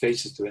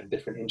faces to it and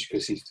different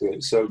intricacies to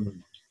it. So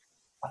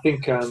I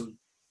think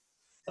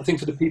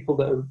for the people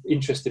that are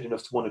interested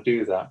enough to want to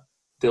do that,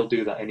 they'll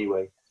do that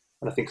anyway.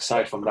 And I think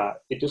aside from that,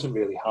 it doesn't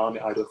really harm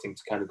it, I don't think,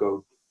 to kind of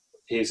go,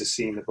 here's a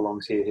scene that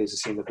belongs here, here's a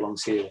scene that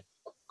belongs here.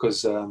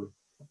 Because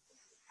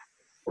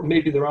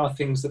maybe there are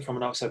things that from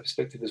an outside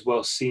perspective as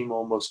well seem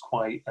almost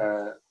quite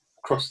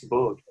across the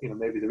board.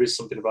 Maybe there is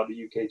something about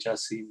the UK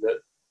jazz scene that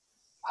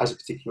has a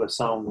particular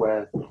sound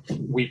where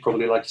we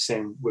probably, like you're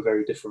saying, we're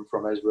very different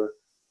from Ezra,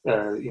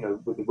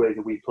 with the way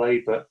that we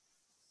play. But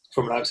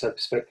from an outside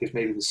perspective,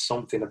 maybe there's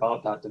something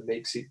about that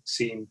makes it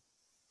seem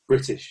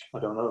British. I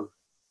don't know.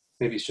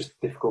 Maybe it's just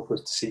difficult for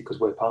us to see because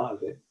we're part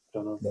of it. I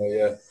don't know. No,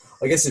 yeah.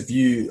 I guess if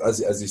you, as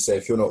you say,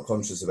 if you're not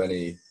conscious of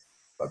any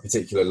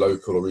particular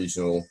local or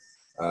regional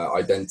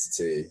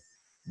identity,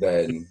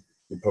 then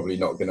you're probably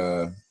not going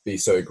to be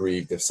so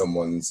aggrieved if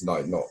someone's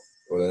not,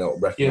 or they're not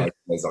recognised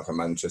as like a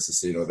Manchester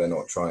scene, or they're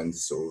not trying to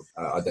sort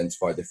of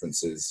identify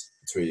differences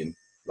between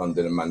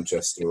London and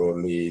Manchester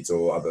or Leeds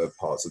or other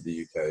parts of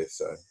the UK.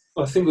 So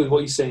I think with what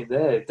you're saying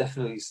there,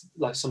 definitely is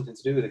like something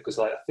to do with it, because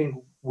like I think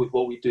with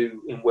what we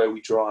do and where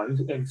we draw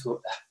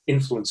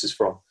influences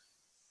from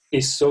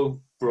is so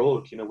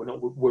broad. We're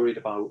not worried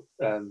about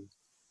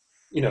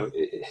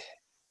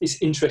it's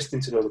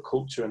interesting to know the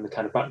culture and the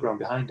kind of background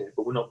behind it,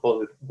 but we're not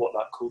bothered what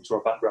that culture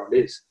or background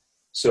is.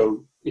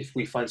 So if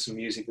we find some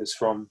music that's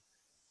from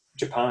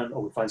Japan,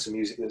 or we find some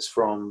music that's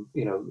from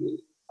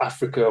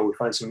Africa, or we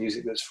find some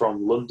music that's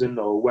from London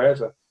or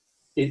wherever,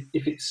 if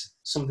it's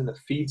something that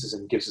feeds us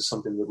and gives us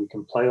something that we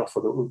can play off,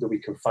 or that we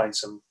can find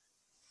some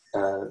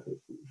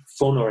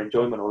fun or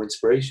enjoyment or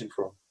inspiration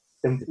from,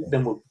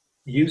 then we'll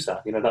use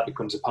that. That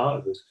becomes a part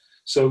of us.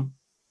 So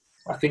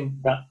I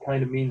think that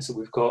kind of means that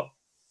we've got,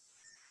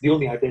 the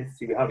only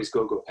identity we have is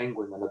GoGo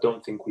Penguin, and I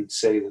don't think we'd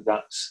say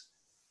that's,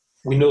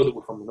 we know that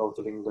we're from the north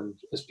of England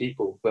as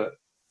people, but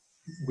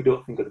we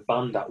don't think of the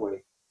band that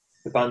way.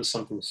 The band's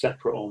something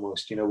separate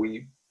almost.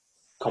 We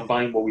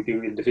combine what we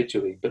do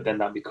individually, but then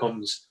that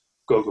becomes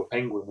GoGo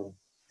Penguin.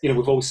 And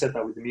we've always said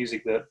that with the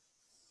music,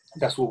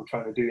 that's what we're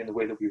trying to do in the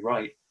way that we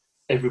write.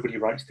 Everybody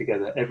writes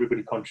together,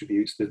 everybody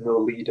contributes, there's no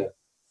leader.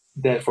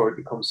 Therefore, it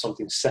becomes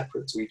something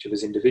separate to each of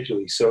us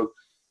individually. So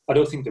I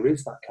don't think there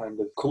is that kind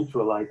of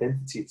cultural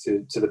identity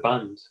to the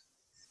band.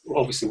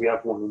 Obviously, we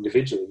have one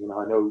individually.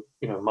 I know,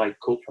 my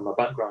culture, my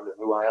background, and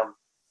who I am.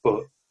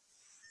 But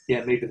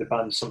yeah, maybe the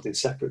band is something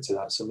separate to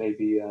that. So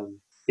maybe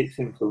its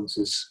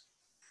influences,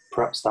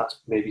 perhaps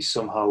that's maybe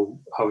somehow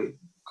how it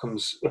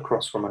comes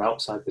across from an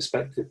outside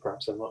perspective.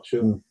 Perhaps, I'm not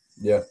sure.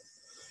 Yeah.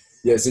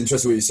 Yeah, it's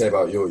interesting what you say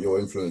about your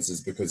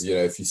influences, because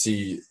if you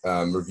see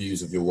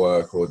reviews of your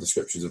work or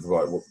descriptions of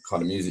like what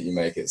kind of music you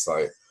make, it's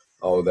like,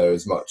 oh, there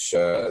is much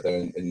there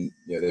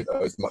there's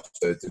as much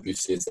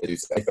Debussy as they do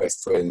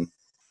Aphex Twin,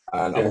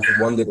 and I've often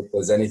wondered if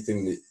there's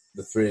anything that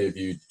the three of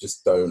you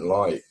just don't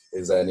like.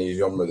 Is there any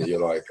genre that you're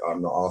like,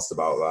 I'm not asked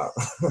about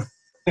that?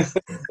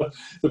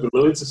 There'll be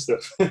loads of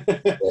stuff.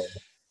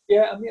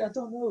 Yeah, I mean, I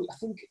don't know. I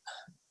think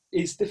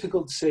it's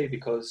difficult to say,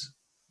 because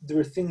there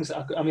are things.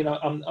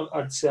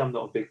 I'd say I'm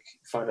not a big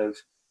fan of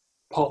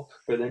pop,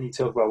 but then you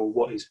talk about, well,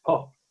 what is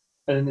pop?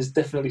 And then there's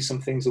definitely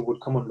some things that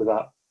would come under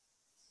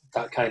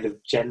that kind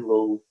of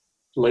general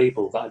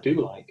label that I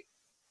do like.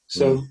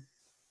 So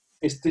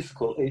it's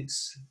difficult.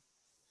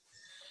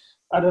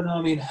 I don't know.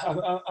 I mean,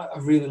 I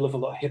really love a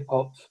lot of hip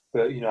hop,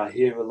 but I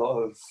hear a lot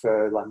of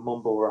like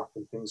mumble rap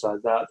and things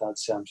like that. I'd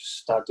say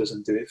that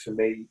doesn't do it for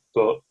me.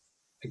 But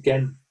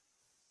again,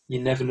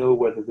 you never know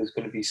whether there's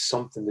going to be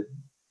something that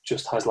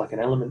just has like an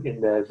element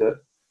in there that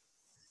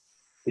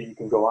you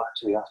can go,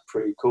 actually, that's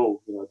pretty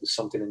cool. You know, there's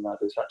something in that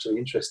that's actually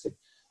interesting.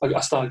 I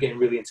started getting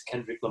really into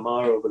Kendrick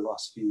Lamar over the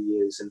last few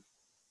years, and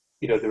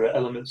you know, there are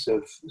elements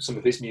of some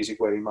of his music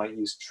where he might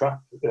use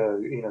trap,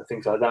 you know,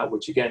 things like that,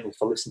 which again, if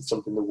I listened to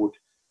something that would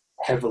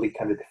heavily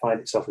kind of define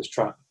itself as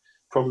trap,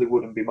 probably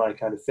wouldn't be my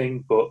kind of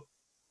thing. But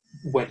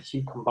when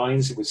he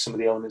combines it with some of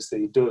the elements that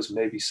he does,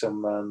 maybe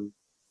some,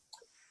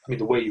 I mean,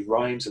 the way he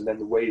rhymes, and then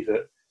the way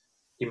that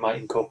he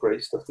might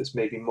incorporate stuff that's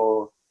maybe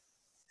more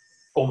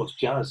almost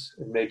jazz,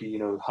 and maybe, you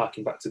know,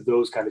 harking back to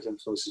those kind of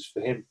influences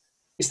for him.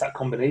 It's that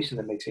combination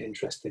that makes it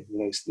interesting.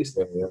 You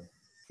know,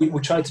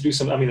 we tried to do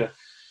some, I mean,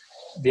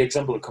 the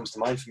example that comes to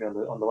mind for me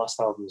on the last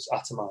album was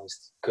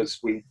Atomized, because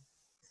we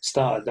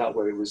started that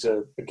where it was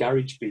a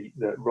garage beat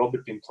that Rob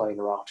had been playing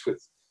around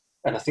with,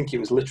 and I think it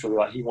was literally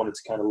like he wanted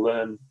to kind of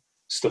learn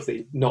stuff that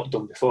he'd not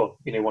done before.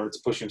 You know, he wanted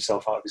to push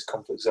himself out of his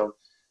comfort zone,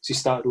 so he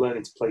started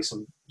learning to play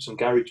some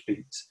garage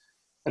beats.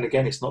 And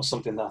again, it's not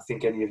something that I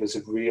think any of us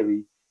have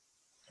really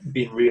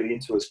been really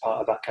into as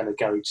part of that kind of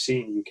garage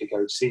scene, UK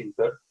garage scene.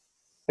 But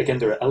again,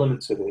 there are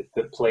elements of it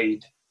that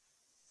played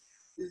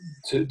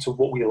to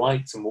what we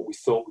liked and what we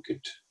thought we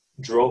could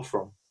draw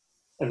from,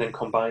 and then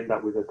combine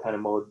that with a kind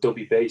of more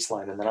dubby bass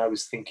line. And then I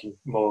was thinking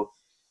more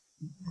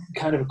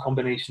kind of a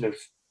combination of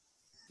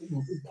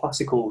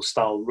classical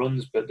style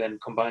runs, but then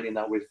combining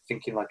that with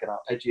thinking like an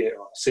arpeggiator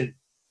or a synth,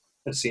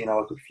 and seeing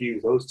how I could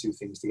fuse those two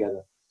things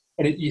together.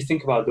 And you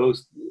think about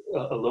those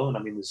alone, I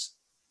mean, there's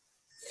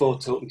 4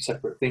 totally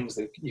separate things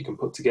that you can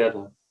put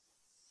together,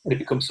 and it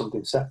becomes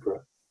something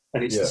separate.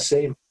 And it's the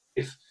same.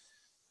 If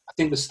I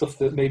think the stuff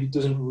that maybe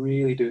doesn't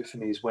really do it for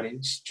me is when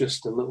it's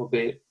just a little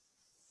bit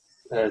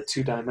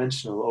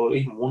two-dimensional, or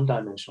even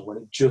one-dimensional, when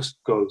it just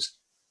goes,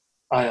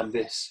 I am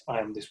this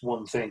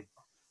one thing.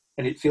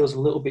 And it feels a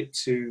little bit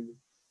too,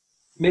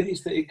 maybe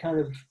it's that it kind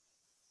of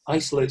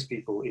isolates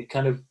people. It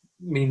kind of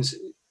means,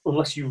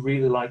 unless you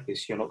really like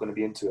this, you're not going to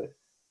be into it.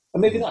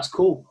 And maybe that's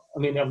cool. I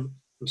mean, I'm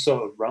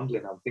sort of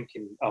rambling, I'm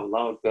thinking out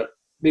loud, but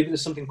maybe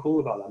there's something cool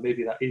about that.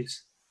 Maybe that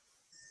is,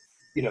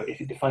 you know,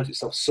 if it defines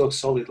itself so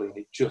solidly and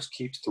it just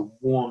keeps to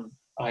one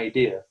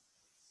idea,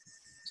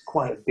 it's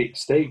quite a big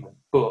statement.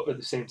 But at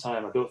the same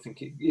time, I don't think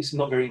it's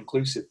not very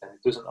inclusive, and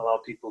it doesn't allow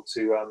people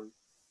to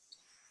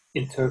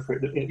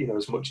interpret it, you know,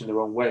 as much in their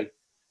own way.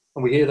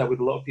 And we hear that with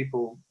a lot of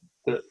people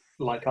that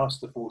like our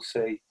stuff will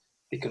say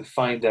they can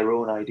find their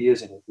own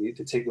ideas in it,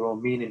 to take their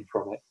own meaning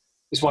from it.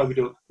 It's why we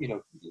don't, you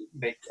know,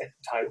 make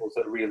titles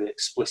that are really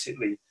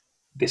explicitly,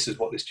 this is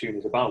what this tune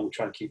is about. We'll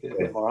try and keep it a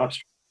bit more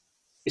abstract.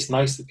 It's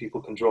nice that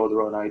people can draw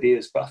their own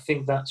ideas, but I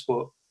think that's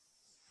what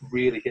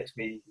really gets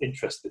me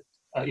interested.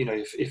 You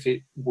know, if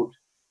it would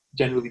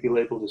generally be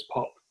labelled as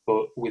pop,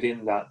 but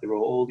within that there are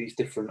all these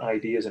different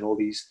ideas and all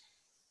these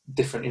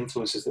different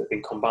influences that have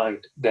been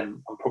combined,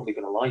 then I'm probably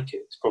going to like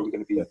it. It's probably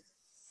going to be,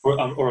 or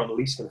I'm at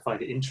least going to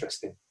find it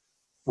interesting.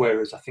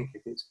 Whereas I think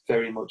if it's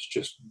very much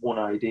just one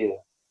idea,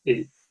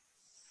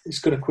 it's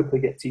going to quickly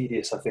get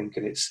tedious, I think,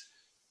 and it's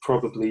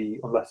probably,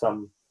 unless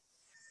I'm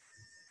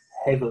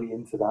heavily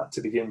into that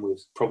to begin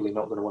with, probably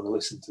not going to want to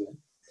listen to it.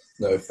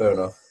 No, fair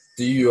enough.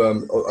 Do you,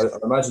 I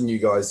imagine you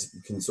guys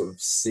can sort of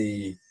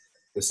see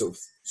the sort of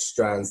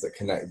strands that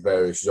connect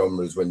various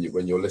genres when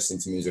you're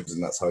listening to music,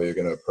 and that's how you're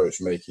going to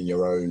approach making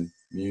your own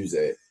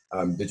music.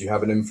 Did you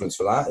have an influence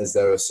for that? Is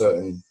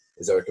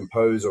there a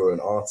composer or an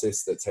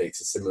artist that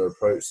takes a similar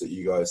approach that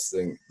you guys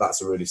think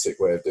that's a really sick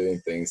way of doing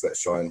things,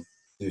 let's try and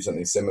do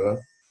something similar?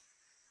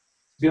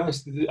 To be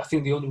honest, I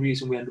think the only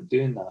reason we end up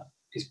doing that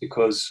is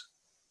because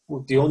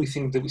the only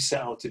thing that we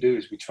set out to do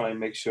is we try and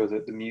make sure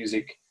that the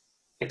music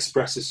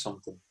expresses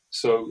something.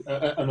 So,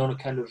 and on a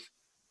kind of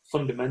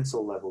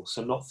fundamental level,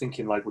 so not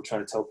thinking like we're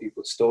trying to tell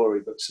people a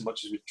story, but so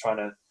much as we're trying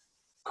to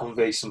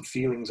convey some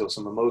feelings or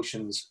some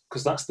emotions,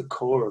 because that's the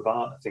core of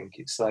art. I think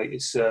it's like,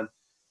 it's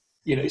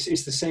you know,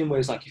 it's the same way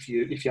as like if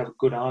you have a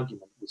good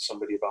argument with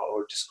somebody about,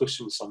 or a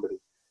discussion with somebody,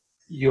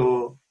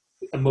 you're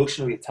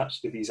emotionally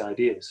attached to these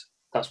ideas.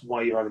 That's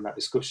why you're having that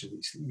discussion.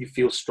 You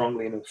feel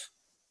strongly enough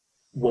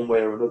one way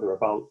or another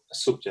about a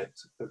subject,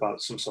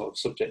 about some sort of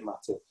subject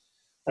matter.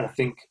 And I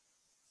think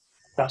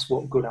that's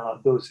what good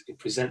art does. It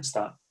presents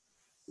that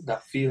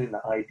feeling,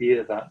 that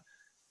idea,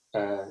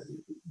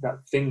 that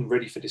thing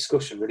ready for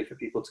discussion, ready for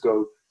people to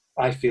go,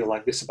 I feel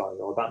like this about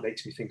it, or that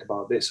makes me think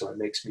about this, or it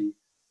makes me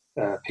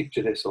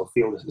picture this or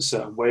feel a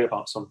certain way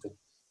about something.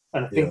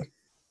 And I think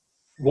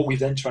what we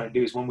then try and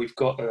do is when we've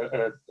got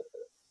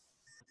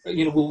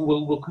you know,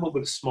 we'll come up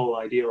with a small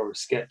idea or a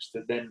sketch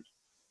that then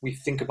we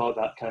think about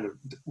that kind of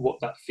what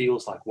that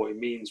feels like, what it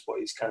means,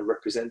 what it's kind of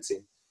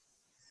representing,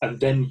 and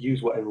then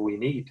use whatever we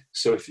need.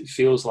 So if it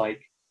feels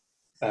like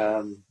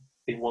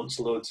it wants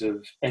loads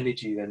of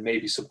energy, then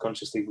maybe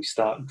subconsciously we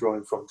start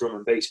drawing from drum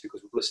and bass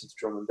because we've listened to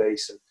drum and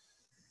bass, and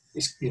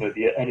it's, you know,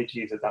 the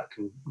energy that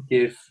can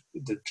give,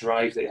 the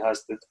drive that it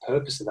has, the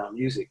purpose of that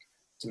music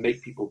to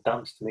make people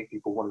dance, to make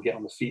people want to get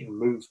on the feet and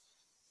move.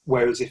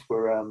 Whereas if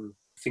we're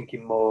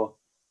thinking more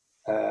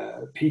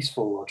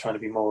peaceful, or trying to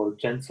be more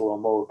gentle or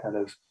more kind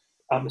of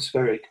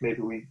atmospheric.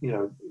 Maybe we,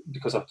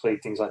 because I've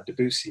played things like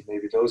Debussy,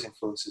 maybe those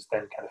influences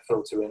then kind of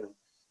filter in,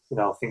 and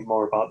I'll think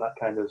more about that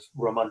kind of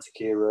romantic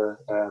era,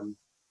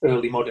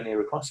 early modern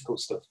era classical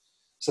stuff.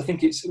 So I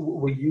think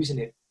we're using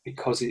it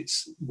because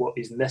it's what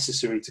is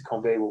necessary to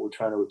convey what we're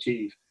trying to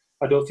achieve.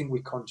 I don't think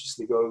we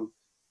consciously go,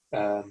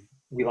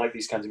 we like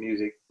these kinds of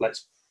music,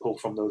 let's pull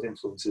from those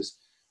influences.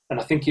 And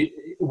I think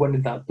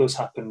when that does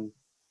happen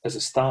as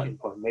a starting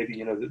point,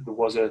 maybe, there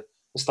was a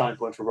starting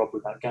point for Rob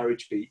with that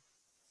garage beat,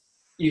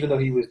 even though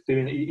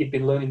he'd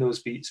been learning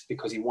those beats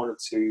because he wanted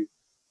to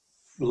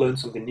learn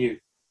something new,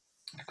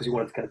 because he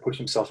wanted to kind of push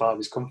himself out of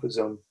his comfort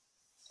zone.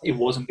 It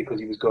wasn't because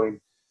he was going,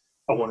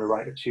 I want to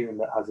write a tune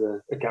that has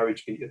a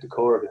garage beat at the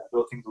core of it. I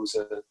don't think there was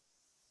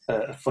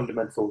a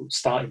fundamental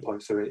starting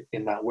point for it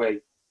in that way.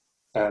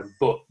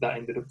 But that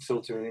ended up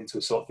filtering into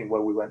a sort of thing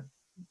where we went,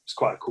 it's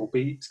quite a cool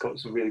beat, it's got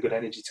some really good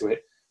energy to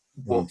it.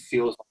 What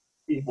feels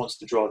like it wants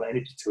to draw that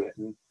energy to it.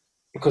 And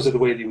because of the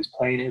way that he was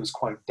playing it, it was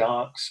quite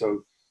dark.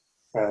 So,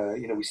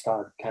 we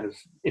started kind of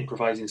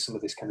improvising some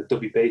of this kind of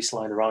dubby bass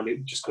line around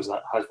it, just because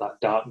that has that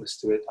darkness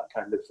to it, that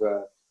kind of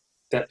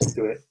depth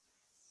to it.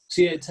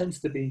 So yeah, it tends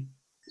to be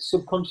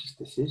subconscious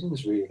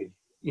decisions, really.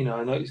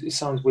 I know it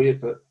sounds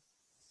weird, but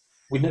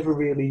we never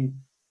really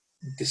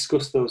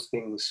discuss those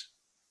things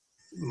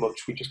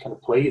much. We just kind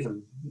of play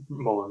them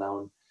more now.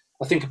 And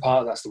I think a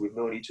part of that's that we've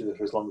known each other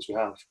for as long as we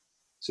have.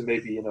 So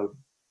maybe,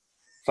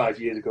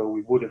 5 years ago,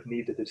 we would have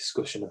needed a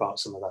discussion about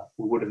some of that.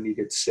 We would have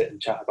needed to sit and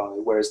chat about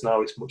it. Whereas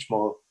now it's much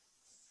more,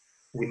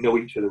 we know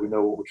each other, we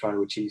know what we're trying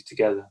to achieve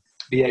together.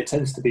 But yeah, it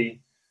tends to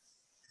be,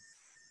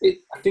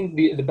 I think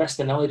the best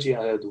analogy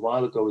I heard a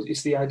while ago is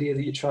it's the idea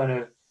that if you're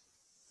trying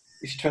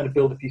to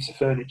build a piece of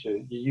furniture,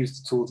 you use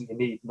the tools that you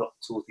need, not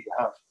the tools that you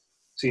have.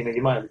 So,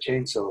 you might have a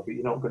chainsaw, but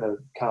you're not going to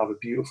carve a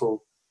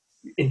beautiful,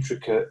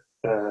 intricate,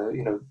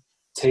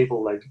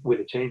 table leg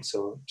with a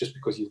chainsaw just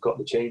because you've got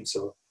the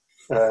chainsaw.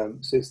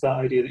 So it's that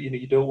idea that,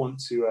 you don't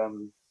want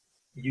to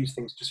use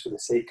things just for the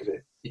sake of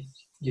it.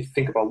 You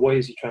think about what it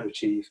is you're trying to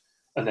achieve,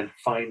 and then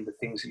find the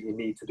things that you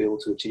need to be able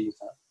to achieve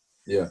that.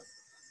 Yeah.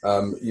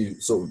 You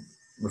sort of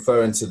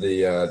referring to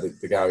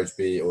the garage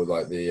beat, or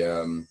like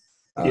the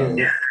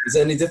is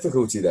there any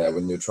difficulty there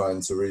when you're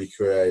trying to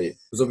recreate,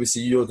 because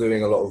obviously you're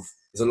doing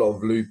there's a lot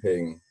of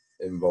looping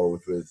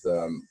involved with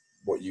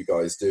what you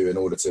guys do in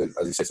order to,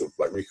 as you say, sort of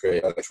like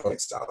recreate electronic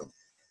sound.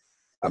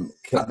 Can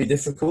that be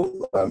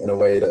difficult in a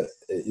way that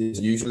it is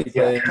usually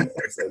playing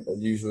a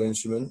usual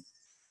instrument?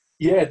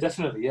 Yeah,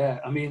 definitely. Yeah,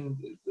 I mean,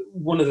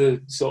 one of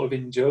the sort of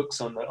in jokes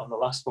on the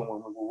last one when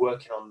we were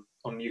working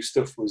on new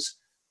stuff was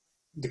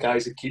the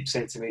guys that keep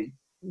saying to me,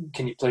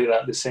 "Can you play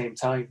that at the same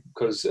time?"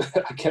 Because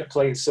I kept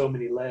playing so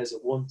many layers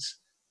at once,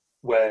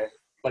 where,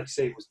 like you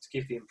say, it was to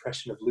give the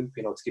impression of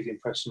looping, or to give the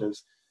impression of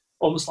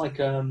almost like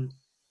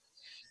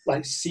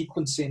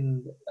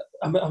sequencing.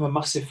 I'm a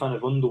massive fan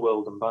of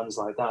Underworld and bands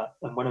like that.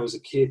 And when I was a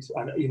kid,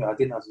 I didn't have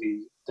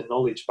the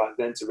knowledge back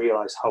then to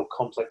realise how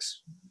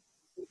complex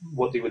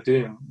what they were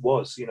doing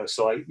was.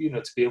 So to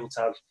be able to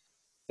have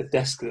a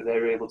desk that they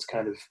were able to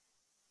kind of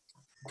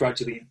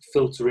gradually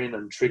filter in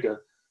and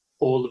trigger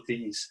all of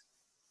these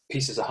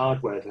pieces of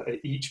hardware that are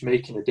each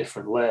making a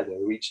different layer,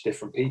 they're each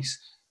different piece.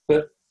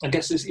 But I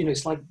guess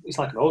it's like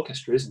an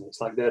orchestra, isn't it?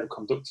 It's like they're the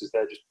conductors,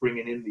 they're just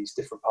bringing in these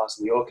different parts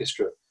of the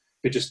orchestra.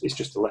 It's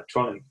just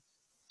electronic.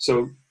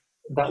 So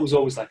that was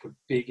always like a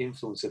big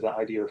influence of that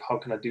idea of how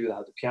can I do that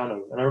at the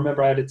piano. And I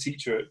remember I had a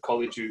teacher at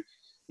college who,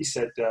 he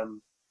said,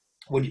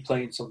 when you're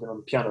playing something on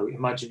the piano,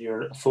 imagine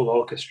you're a full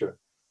orchestra.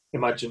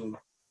 Imagine,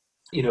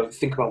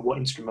 think about what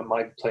instrument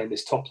might be playing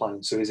this top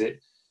line. So is it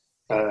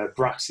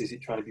brass? Is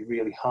it trying to be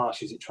really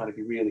harsh? Is it trying to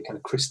be really kind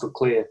of crystal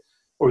clear?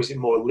 Or is it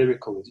more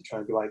lyrical? Is it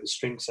trying to be like the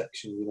string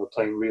section,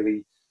 playing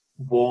really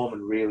warm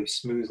and really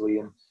smoothly?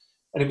 And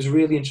it was a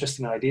really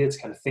interesting idea to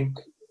kind of think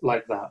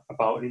like that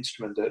about an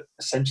instrument that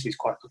essentially is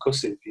quite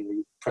percussive.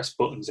 You press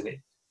buttons and it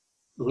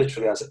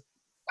literally has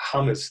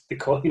hammers.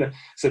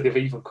 So they've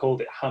even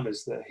called it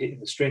hammers that are hitting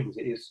the strings.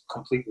 It is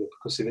completely a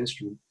percussive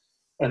instrument.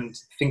 And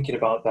thinking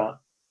about that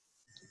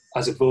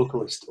as a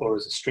vocalist, or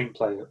as a string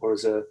player, or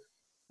as a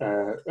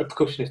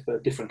percussionist, but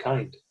a different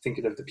kind,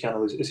 thinking of the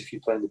piano as if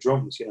you're playing the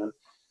drums,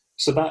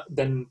 So that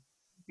then,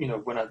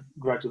 when I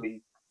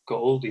gradually got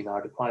older,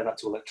 I'd apply that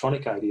to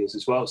electronic ideas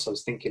as well. So I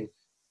was thinking,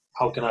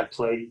 how can I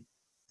play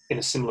in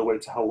a similar way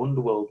to how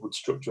Underworld would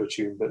structure a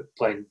tune, but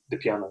playing the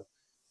piano?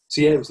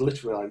 So yeah, it was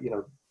literally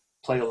like,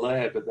 play a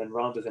layer, but then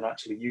rather than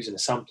actually using a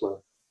sampler,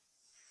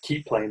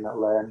 keep playing that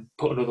layer and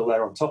put another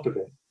layer on top of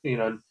it.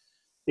 And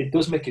it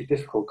does make it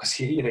difficult because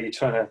you're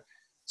trying to,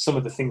 some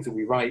of the things that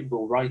we write,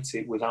 we'll write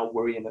it without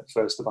worrying at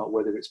first about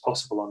whether it's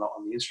possible or not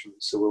on the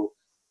instrument. So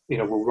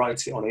we'll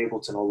write it on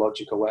Ableton or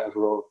Logic or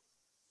whatever, or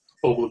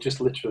we'll just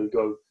literally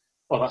go,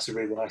 oh, that's a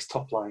really nice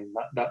top line.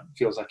 That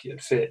feels like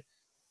it'd fit.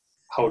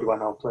 How do I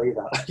now play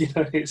that?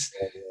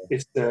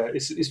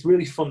 It's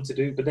really fun to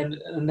do. But then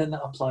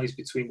that applies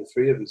between the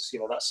three of us.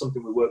 That's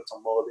something we worked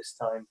on more this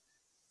time,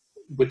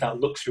 with that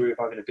luxury of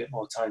having a bit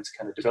more time to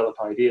kind of develop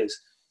ideas.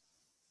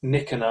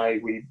 Nick and I,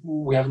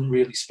 we haven't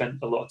really spent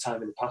a lot of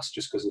time in the past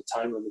just because of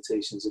time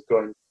limitations of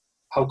going,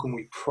 how can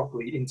we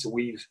properly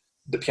interweave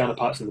the piano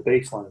parts and the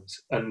bass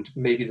lines? And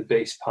maybe the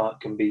bass part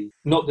can be,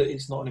 not that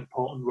it's not an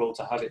important role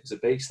to have it as a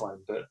bass line,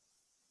 but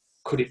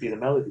could it be the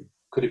melody?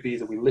 Could it be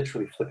that we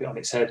literally flip it on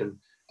its head and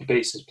the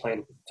bass is playing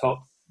at the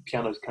top, the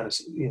piano's kind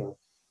of,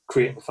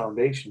 creating the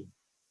foundation?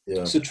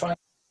 Yeah. So trying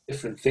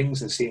different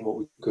things and seeing what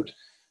we could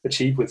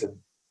achieve with them.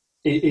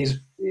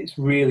 It's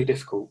really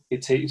difficult.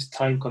 It takes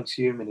time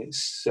consuming.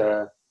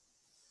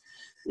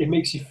 It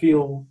makes you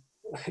feel,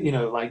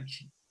 like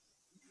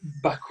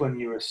back when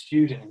you were a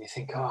student and you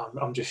think, oh,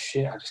 I'm just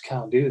shit. I just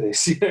can't do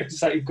this.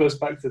 It's like it goes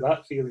back to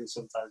that feeling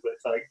sometimes. But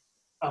it's like,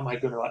 am I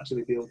going to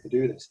actually be able to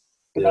do this?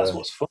 But that's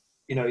what's fun.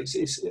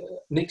 It's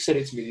Nick said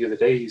it to me the other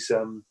day. He's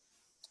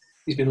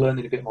been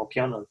learning a bit more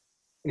piano, and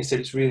he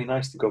said it's really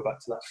nice to go back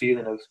to that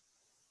feeling of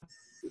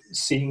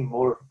seeing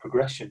more of a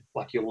progression,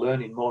 like you're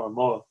learning more and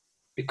more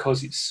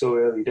because it's so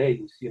early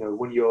days.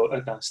 When you're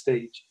at that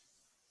stage,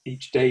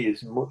 each day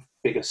is a much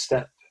bigger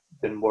step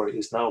than what it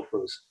is now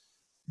for us,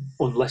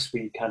 unless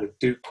we kind of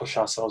do push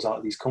ourselves out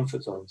of these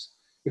comfort zones.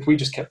 If we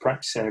just kept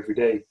practicing every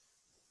day,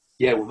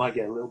 yeah, we might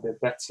get a little bit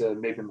better.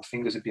 Maybe my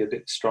fingers would be a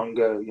bit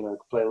stronger,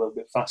 play a little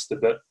bit faster,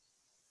 but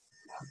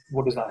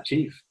what does that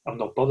achieve? I'm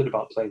not bothered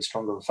about playing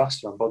stronger and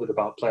faster. I'm bothered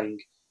about playing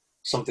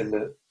something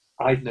that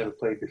I've never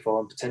played before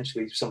and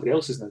potentially somebody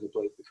else has never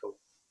played before.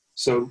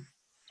 So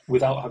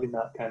without having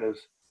that kind of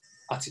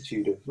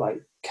attitude of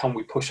like, can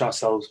we push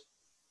ourselves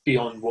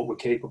beyond what we're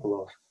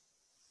capable of?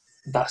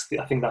 I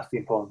think that's the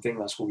important thing.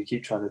 That's what we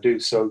keep trying to do.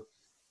 So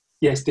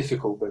yeah, it's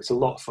difficult, but it's a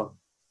lot of fun.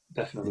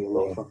 Definitely a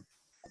lot of fun.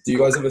 Do you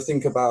guys ever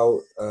think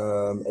about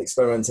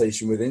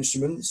experimentation with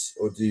instruments,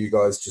 or do you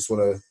guys just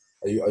want to?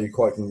 Are you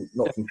quite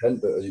not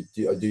content, but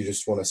do you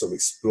just want to sort of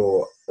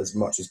explore as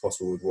much as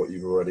possible with what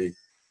you've already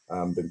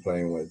been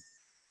playing with?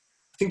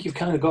 I think you've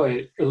kind of got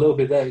it a little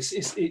bit there.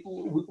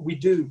 We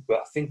do, but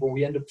I think what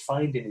we end up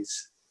finding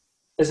is,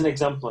 as an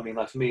example, I mean,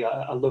 like for me,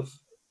 I love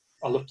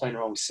playing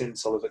around with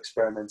synths. I love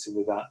experimenting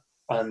with that,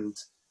 and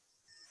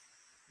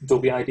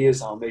there'll be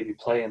ideas I'll maybe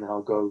play, and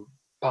I'll go,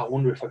 I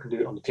wonder if I can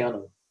do it on the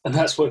piano. And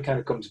that's what it kind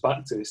of comes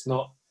back to. It's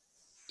not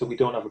that we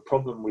don't have a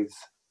problem with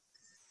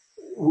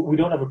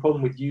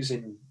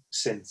using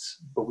synths,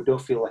 but we don't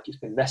feel like it's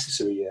been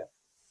necessary yet.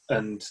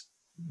 And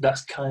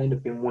that's kind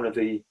of been one of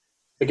the,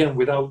 again,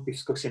 without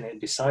discussing it and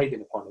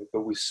deciding upon it,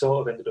 but we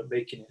sort of ended up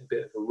making it a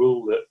bit of a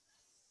rule that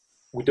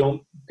we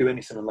don't do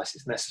anything unless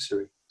it's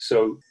necessary.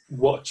 So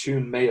what a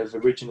tune may have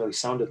originally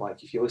sounded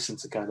like, if you listen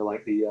to kind of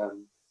like the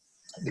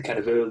kind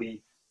of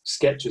early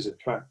sketches of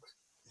tracks,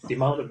 the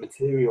amount of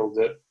material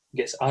that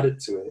gets added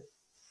to it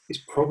is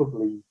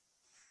probably,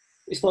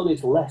 it's not that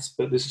it's less,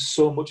 but there's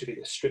so much of it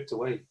that's stripped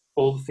away.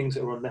 All the things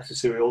that are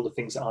unnecessary, all the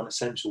things that aren't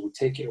essential, we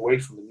take it away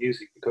from the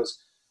music,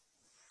 because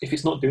if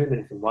it's not doing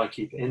anything, why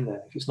keep it in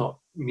there? If it's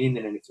not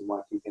meaning anything, why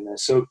keep it in there?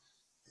 So,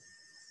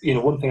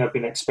 one thing I've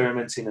been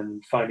experimenting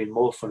and finding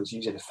more fun is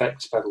using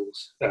effects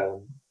pedals,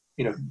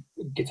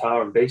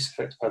 guitar and bass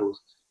effects pedals,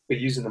 but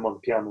using them on the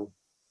piano.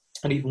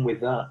 And even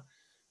with that,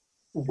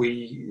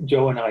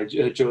 Joe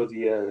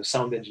the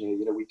sound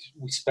engineer, we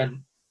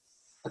spent,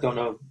 I don't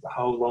know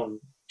how long,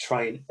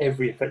 trying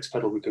every effects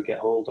pedal we could get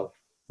hold of.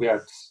 We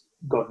had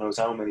God knows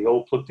how many,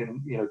 all plugged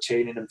in,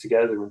 chaining them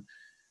together and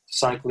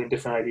cycling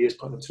different ideas,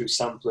 putting them through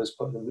samplers,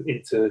 putting them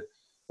into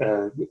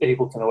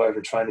Ableton or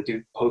whatever, trying to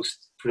do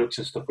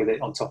post-production stuff with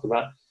it on top of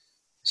that.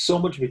 So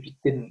much of it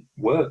just didn't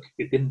work.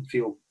 It didn't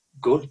feel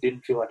good. It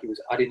didn't feel like it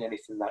was adding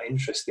anything that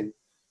interesting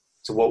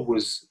to what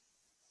was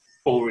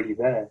already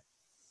there.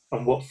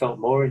 And what felt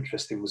more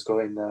interesting was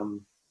going,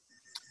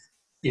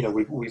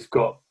 we've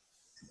got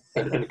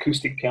an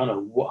acoustic piano.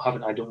 What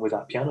haven't I done with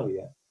that piano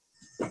yet?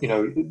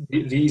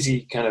 The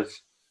easy kind of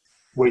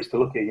ways to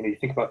look at it, you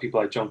think about people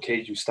like John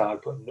Cage who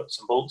started putting nuts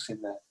and bolts in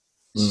there.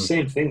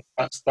 Same thing.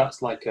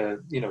 That's like a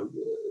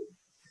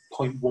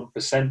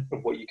 0.1%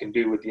 of what you can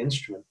do with the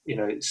instrument.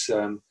 It's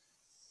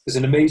there's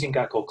an amazing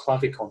guy called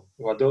Clavicon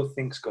who I don't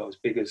think's got as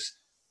big as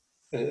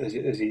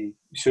he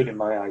should in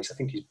my eyes. I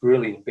think he's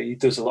brilliant, but he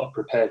does a lot of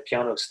prepared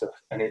piano stuff,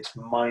 and it's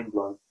mind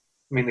blowing.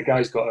 I mean, the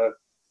guy's got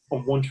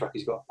on one track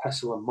he's got a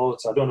pestle and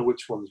mortar. I don't know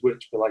which one's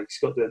which, but like he's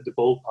got the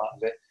bowl part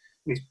of it,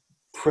 and he's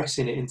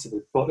pressing it into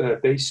the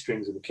bass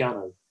strings of the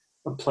piano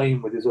and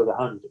playing with his other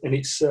hand, and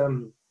it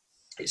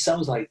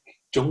sounds like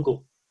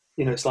jungle.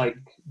 It's like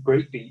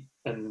breakbeat,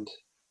 and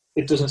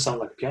it doesn't sound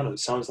like a piano. It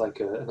sounds like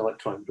an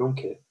electronic drum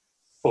kit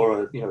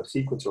or a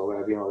sequencer or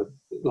whatever.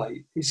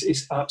 Like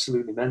it's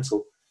absolutely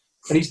mental.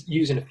 And he's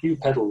using a few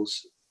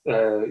pedals,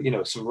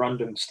 some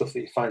random stuff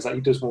that he finds. Like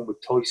he does one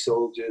with toy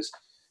soldiers,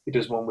 he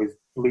does one with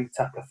blue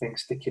tack, I think,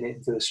 sticking it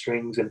into the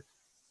strings, and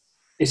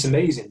it's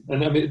amazing.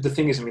 And I mean, the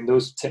thing is,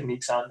 those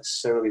techniques aren't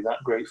necessarily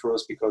that great for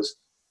us because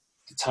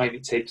the time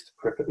it takes to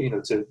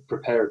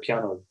prepare a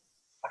piano,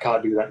 I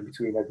can't do that in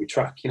between every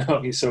track.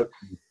 So,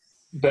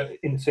 but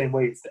in the same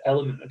way, it's the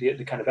element,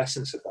 the kind of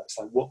essence of that. It's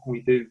like, what can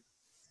we do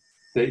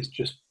that is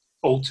just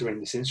altering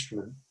this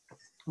instrument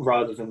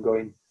rather than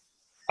going,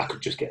 I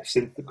could just get a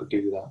synth that could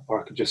do that,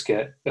 or I could just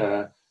get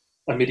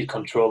a MIDI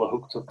controller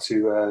hooked up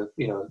to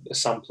a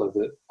sampler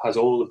that has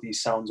all of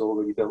these sounds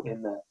already built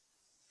in there.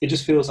 It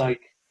just feels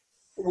like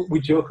we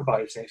joke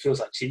about it saying it feels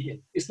like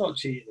cheating. It's not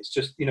cheating. It's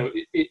just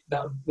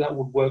that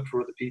would work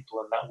for other people,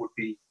 and that would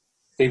be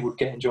they would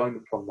get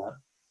enjoyment from that.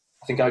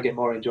 I think I get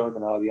more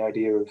enjoyment out of the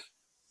idea of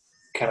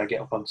can I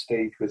get up on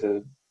stage with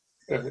a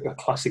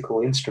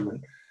classical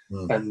instrument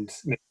and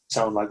make it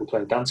sound like we're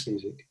playing dance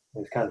music.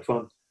 It's kind of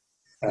fun.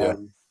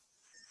 And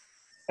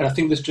I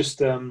think there's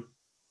just a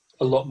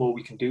lot more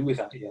we can do with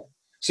that yet.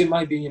 So it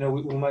might be,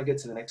 we might get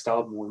to the next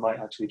album, we might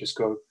actually just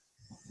go,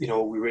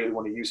 what we really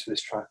want to use for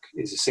this track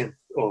is a synth,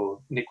 or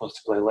Nick wants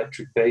to play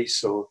electric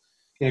bass, or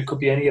it could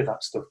be any of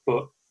that stuff.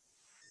 But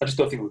I just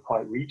don't think we've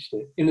quite reached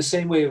it. In the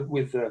same way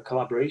with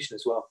collaboration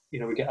as well.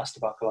 We get asked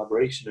about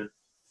collaboration, and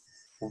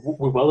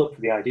we're well up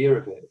for the idea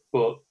of it.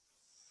 But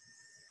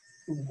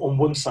on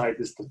one side,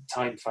 there's the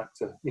time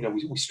factor.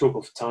 We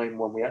struggle for time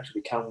when we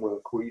actually can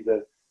work. We're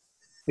either,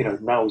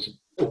 now is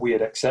a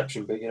weird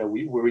exception, but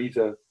we're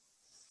either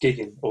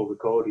gigging or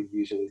recording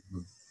usually.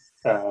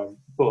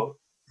 But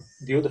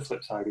the other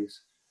flip side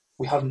is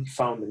we haven't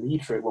found the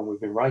need for it when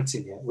we've been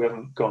writing yet. We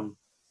haven't gone,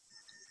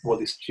 what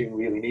this tune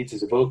really needs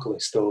is a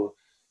vocalist, or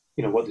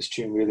what this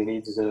tune really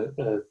needs is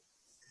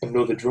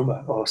another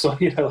drummer, or so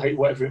like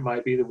whatever it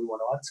might be that we want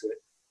to add to it.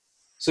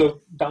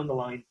 So down the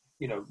line,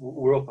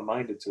 we're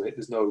open-minded to it.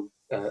 There's no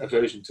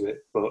aversion to it,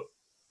 but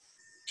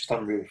just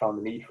haven't really found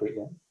the need for it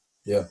yet.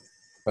 Yeah.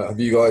 Have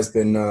you guys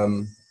been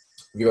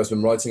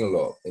writing a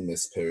lot in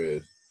this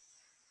period,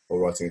 or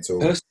writing at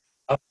all?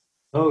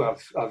 No,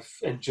 I've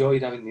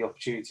enjoyed having the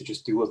opportunity to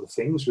just do other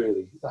things.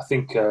 Really, I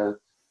think I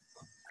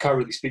can't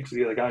really speak for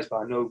the other guys, but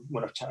I know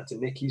when I've chatted to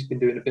Nick, he's been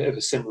doing a bit of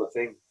a similar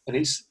thing, and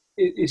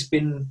it's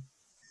been.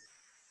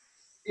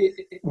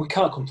 We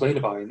can't complain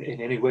about it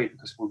in any way,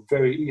 because we're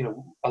very,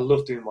 I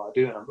love doing what I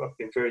do, and I've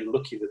been very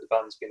lucky that the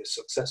band's been as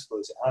successful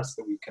as it has,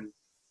 that we can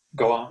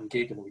go out and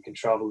gig, and we can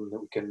travel, and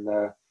that we can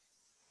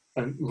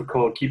and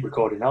keep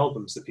recording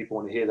albums that people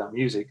want to hear that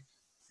music.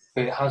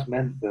 But it has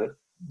meant that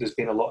there's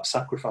been a lot of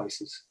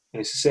sacrifices, and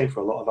it's the same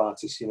for a lot of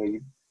artists.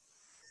 You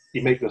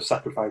make those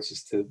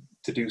sacrifices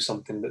to do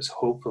something that's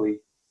hopefully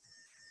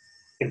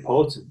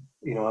important.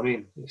 You know what I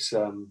mean? It's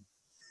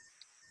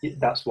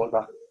that's what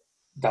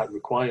that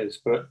requires.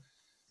 But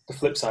the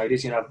flip side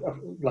is,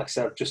 like I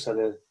said, I've just had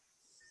a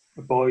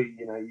boy.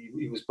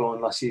 He was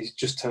born last year. He's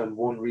just turned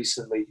 1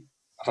 recently.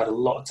 I've had a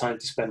lot of time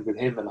to spend with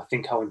him, and I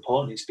think how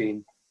important it's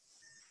been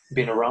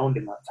being around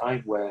in that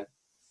time, where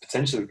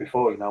potentially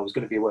before, I was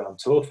going to be away on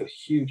tour for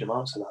huge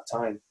amounts of that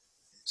time.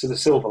 So the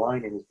silver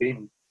lining has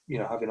been,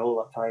 having all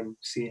that time,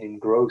 seeing him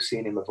grow,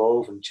 seeing him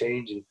evolve and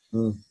change,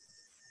 and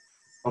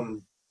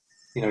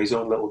his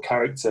own little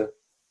character.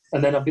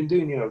 And then I've been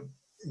doing,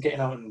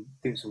 getting out and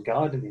doing some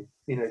gardening.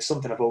 It's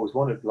something I've always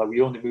wanted. Like,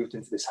 we only moved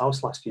into this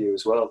house last year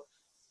as well.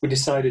 We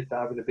decided that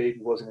having a baby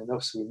wasn't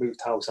enough, so we moved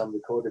house and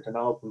recorded an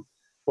album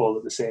all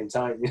at the same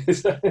time.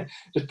 Just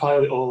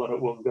pile it all on at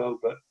one go.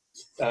 But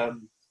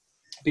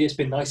it's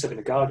been nice having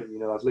a garden.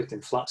 I've lived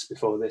in flats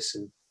before this,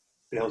 and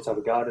been able to have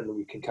a garden that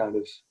we can kind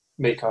of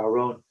make our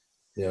own.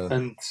 Yeah.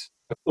 And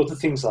other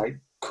things like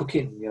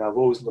cooking. I've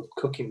always loved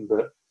cooking,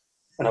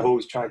 and I've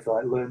always tried to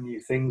learn new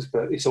things,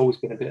 but it's always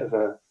been a bit of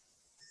a,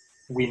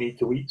 we need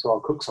to eat, so I'll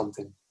cook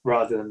something.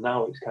 Rather than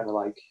now, it's kind of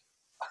like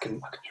I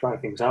can try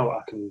things out.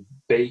 I can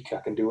bake.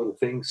 I can do other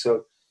things.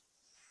 So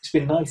it's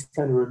been nice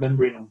kind of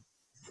remembering,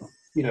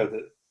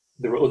 that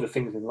there are other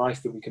things in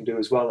life that we can do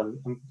as well, and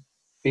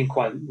being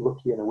quite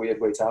lucky in a weird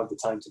way to have the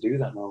time to do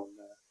that now,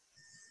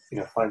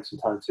 and find some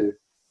time to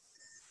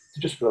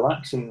just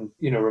relax and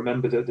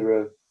remember that there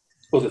are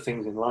other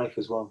things in life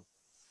as well.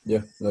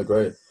 Yeah, no,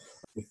 great.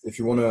 If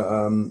you want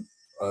to,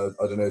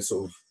 I don't know,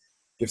 sort of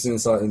give some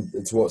insight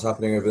into what's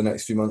happening over the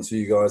next few months for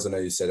you guys. I know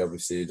you said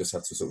obviously you just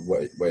have to sort of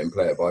wait and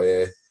play it by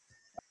ear.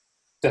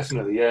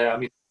 Definitely, yeah. I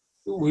mean,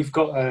 we've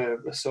got a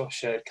sort of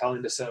shared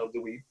calendar set up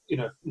that we,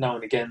 now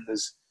and again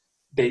there's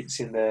dates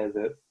in there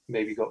that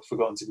maybe got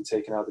forgotten to be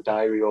taken out of the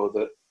diary, or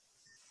that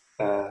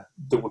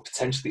were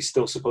potentially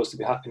still supposed to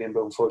be happening,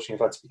 but unfortunately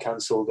have had to be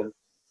cancelled. And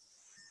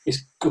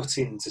it's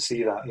gutting to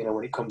see that,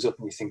 when it comes up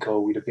and you think,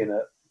 oh, we'd have been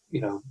at, we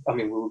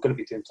were going to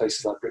be doing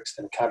places like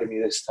Brixton Academy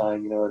this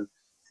time, and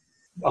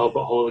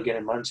Albert Hall again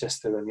in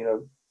Manchester,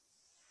 and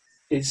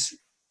it's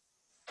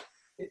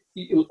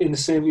in the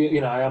same way.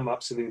 I am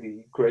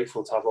absolutely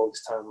grateful to have all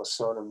this time with my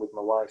son and with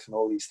my wife and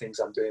all these things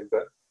I'm doing,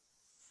 but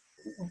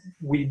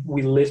we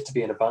live to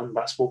be in a band.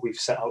 That's what we've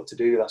set out to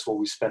do. That's what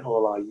we've spent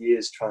all our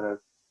years trying to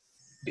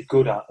be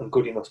good at and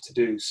good enough to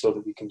do, so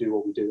that we can do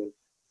what we do. And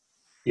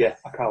yeah,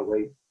 I can't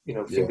wait.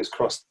 Fingers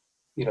crossed.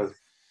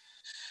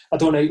 I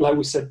don't know, like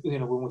we said,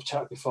 when we've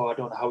chatted before, I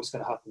don't know how it's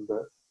going to happen,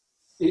 but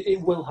it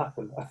will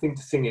happen. I think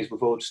the thing is,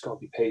 we've all just got to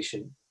be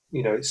patient.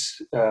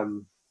 It's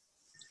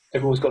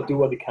everyone's got to do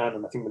what they can,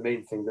 and I think the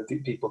main thing that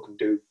people can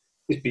do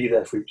is be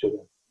there for each other,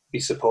 be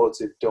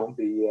supportive, don't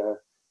be,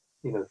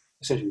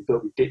 essentially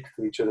don't be dick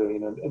to each other,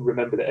 and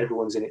remember that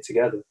everyone's in it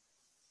together,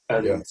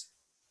 and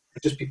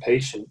just be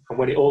patient. And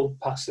when it all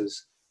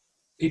passes,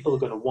 people are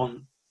going to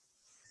want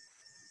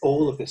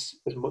all of this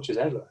as much as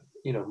ever,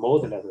 more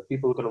than ever.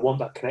 People are going to want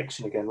that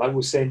connection again. Like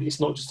we're saying, it's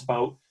not just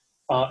about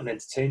art and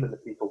entertainment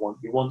that people want.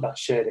 We want that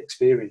shared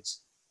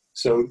experience.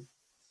 So,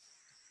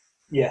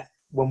 yeah,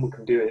 when we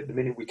can do it, the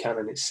minute we can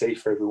and it's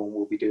safe for everyone,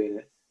 we'll be doing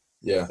it.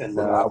 Yeah, And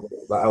well,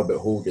 that Albert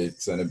Hall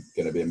gig's going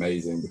to be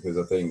amazing, because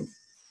I think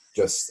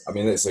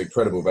it's an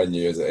incredible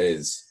venue as it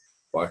is,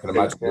 but I can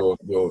imagine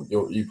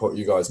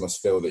you guys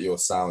must feel that your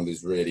sound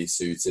is really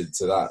suited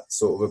to that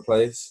sort of a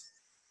place.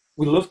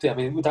 We loved it. I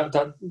mean,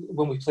 that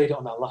when we played it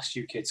on that last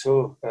UK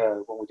tour,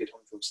 when we did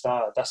Humdrum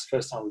Star, that's the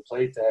first time we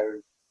played there,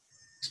 and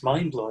it's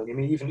mind blowing. I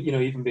mean,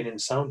 even being in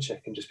sound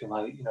check and just being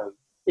like,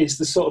 it's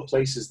the sort of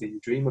places that you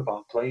dream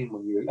about playing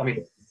when you. I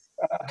mean,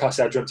 I can't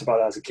say I dreamt about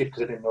that as a kid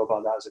because I didn't know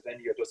about that as a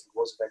venue. I don't think it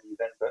was a venue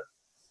then, but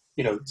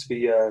to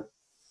be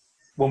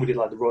when we did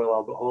like the Royal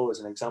Albert Hall as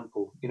an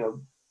example,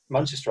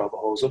 Manchester Albert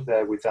Hall's up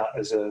there with that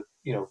as a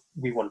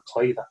we want to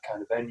play that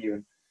kind of venue.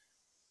 And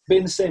but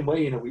in the same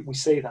way, we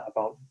say that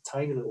about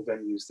tiny little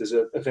venues. There's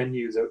a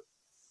venue that,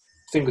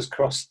 fingers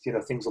crossed,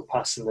 things will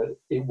pass and that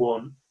it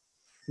won't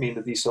mean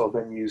that these sort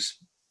of venues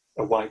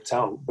are wiped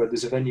out. But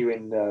there's a venue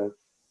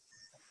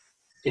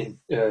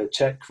in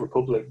Czech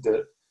Republic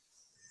that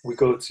we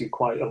go to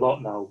quite a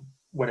lot now.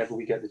 Whenever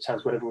we get the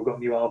chance, whenever we've got a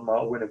new album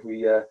out, whenever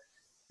we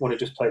want to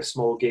just play a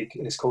small gig,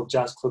 and it's called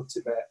Jazz Club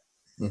Tibet.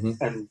 Mm-hmm.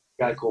 And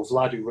a guy called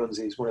Vlad who runs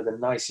it, he's one of the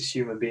nicest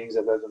human beings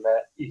I've ever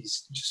met.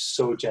 He's just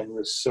so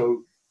generous,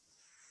 so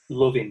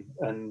loving,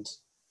 and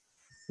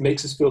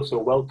makes us feel so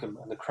welcome.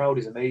 And the crowd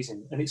is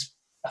amazing. And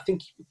I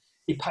think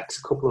he packs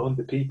a couple of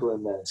 100 people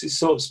in there. So it's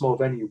sort of a small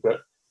venue,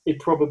 but it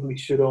probably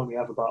should only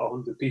have about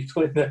 100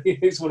 people in there.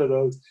 It's one of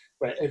those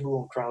where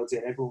everyone crowds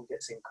in, everyone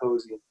gets in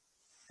cozy,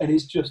 and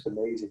it's just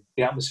amazing.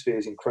 The atmosphere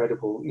is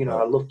incredible.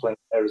 I love playing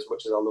there as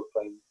much as I love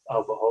playing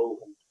Albert Hall.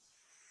 And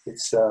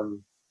it's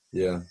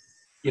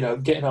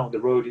getting out on the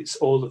road. It's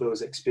all of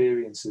those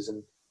experiences,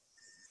 and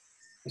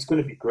it's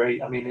going to be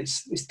great. I mean,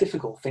 it's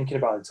difficult thinking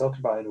about it and talking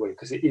about it in a way,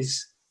 because it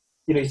is.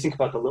 You think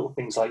about the little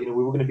things like we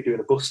were going to be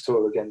doing a bus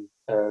tour again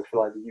for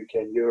like the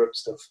UK and Europe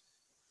stuff,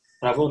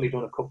 and I've only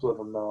done a couple of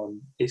them now,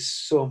 and it's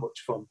so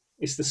much fun.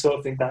 It's the sort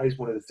of thing that is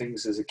one of the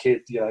things as a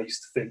kid. I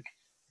used to think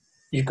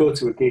you go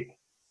to a gig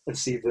and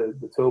see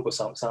the tour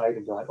bus outside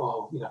and be like,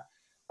 oh,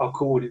 how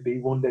cool would it be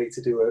one day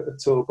to do a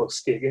tour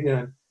bus gig?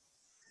 And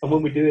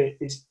when we do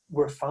it,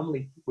 we're a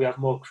family. We have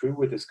more crew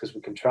with us because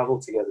we can travel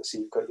together. So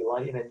you've got your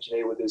lighting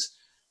engineer with us,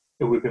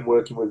 who we've been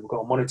working with. We've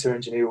got a monitor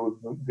engineer who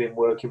we've been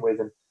working with,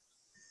 and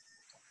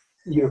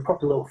you're a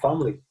proper little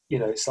family.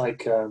 It's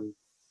like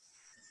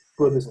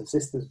brothers and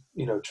sisters,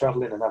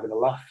 traveling and having a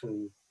laugh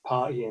and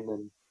partying,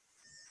 and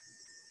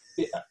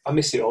I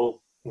miss it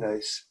all.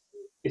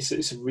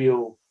 It's a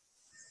real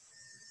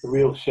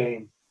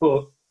shame.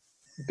 But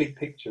the big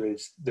picture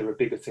is there are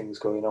bigger things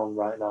going on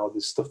right now.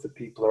 There's stuff that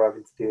people are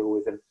having to deal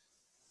with, and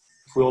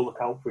if we all look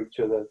out for each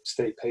other,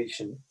 stay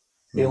patient,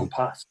 it'll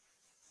pass,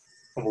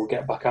 and we'll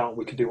get back out and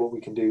we can do what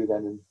we can do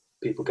then, and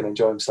people can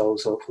enjoy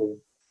themselves, hopefully.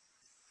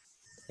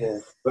 Yeah.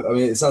 But I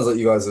mean, it sounds like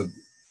you guys are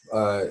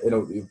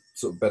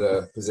sort of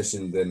better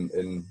positioned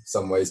in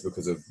some ways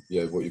because of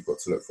what you've got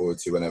to look forward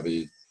to whenever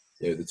the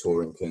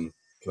touring can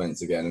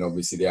commence again, and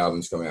obviously the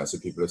album's coming out, so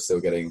people are still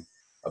getting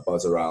a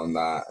buzz around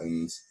that.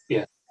 And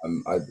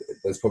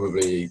there's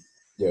probably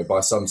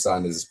by some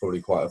standards it's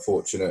probably quite a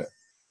fortunate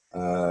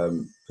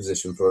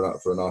position for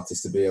an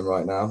artist to be in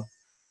right now.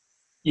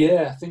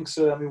 Yeah, I think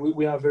so. I mean,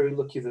 we are very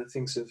lucky that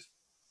things have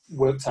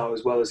worked out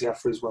as well as the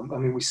Afros one. I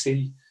mean, we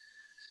see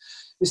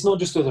it's not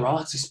just other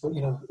artists, but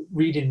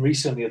reading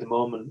recently at the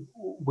moment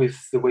with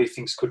the way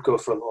things could go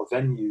for a lot of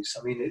venues.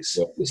 I mean, it's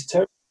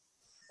terrible.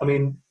 I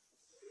mean,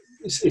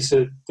 it's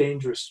a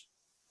dangerous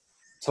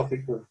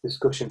topic of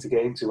discussion to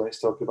get into when it's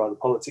talking about the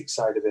politics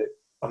side of it.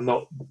 I'm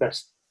not the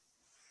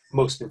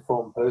most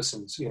informed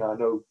person. So, I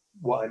know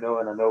what I know,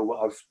 and I know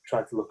what I've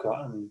tried to look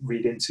at and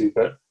read into.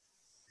 But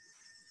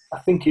I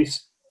think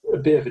it's a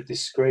bit of a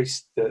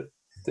disgrace that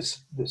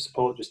the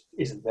support just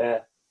isn't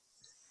there.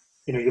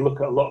 You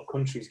look at a lot of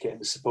countries getting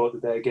the support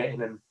that they're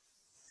getting, and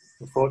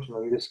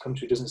unfortunately, this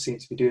country doesn't seem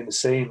to be doing the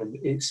same. And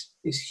it's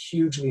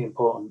hugely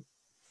important.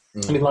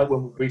 I mean, like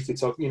when we briefly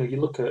talked, you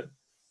look at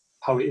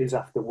how it is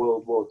after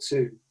World War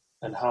II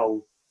and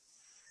how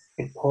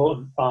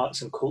important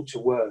arts and culture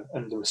were,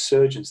 and the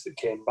resurgence that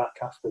came back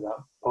after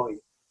that point.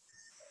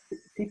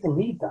 People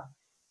need that.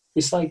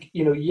 It's like,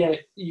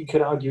 you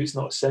could argue it's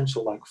not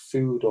essential like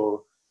food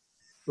or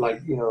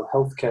like,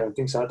 healthcare and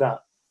things like that.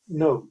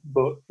 No,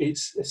 but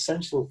it's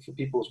essential for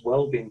people's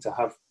well-being to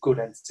have good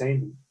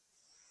entertainment.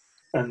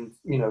 And,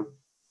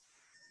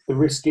 the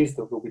risk is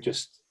that there'll be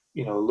just,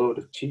 a load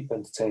of cheap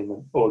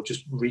entertainment or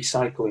just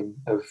recycling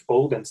of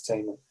old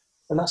entertainment.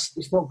 And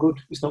it's not good.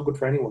 It's not good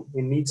for anyone.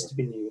 It needs to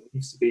be new. It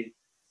needs to be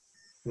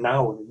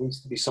now, and it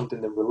needs to be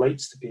something that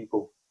relates to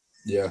people.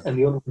 Yeah. And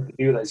the only way to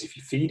do that is if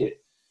you feed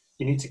it.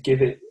 You need to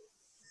give it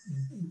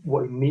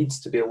what it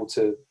needs to be able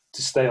to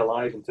stay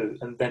alive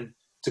and then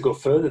to go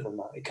further than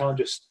that. It can't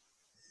just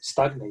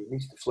stagnate. It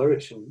needs to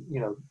flourish, and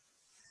the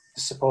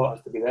support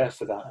has to be there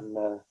for that.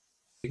 And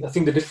I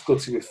think the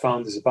difficulty we've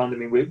found as a band, I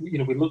mean,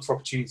 we look for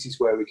opportunities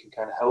where we can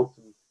kind of help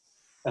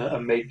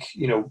and make,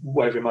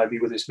 whatever it might be,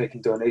 whether it's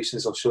making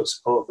donations or show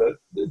support. But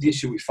the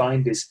issue we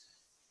find is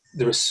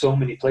there are so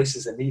many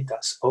places that need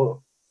that support.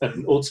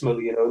 And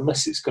ultimately,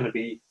 unless it's going to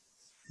be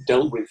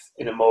dealt with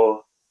in a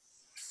more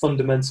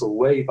fundamental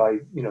way by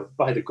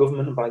the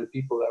government and by the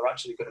people that are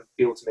actually going to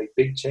be able to make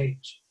big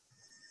change,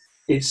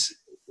 it's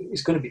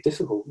going to be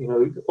difficult.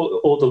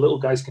 All the little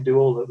guys can do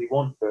all that they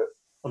want, but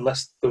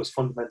unless those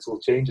fundamental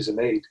changes are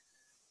made,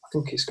 I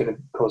think it's going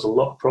to cause a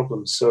lot of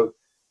problems. So,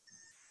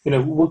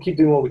 we'll keep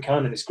doing what we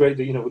can, and it's great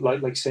that,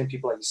 like saying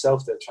people like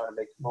yourself that are trying to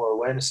make more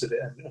awareness of it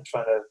and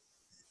trying to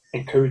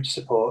encourage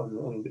support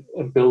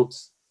and build,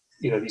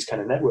 these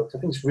kind of networks. I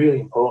think it's really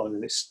important,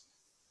 and it's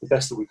the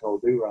best that we can all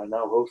do right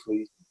now.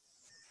 Hopefully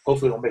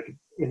it'll make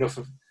enough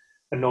of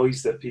a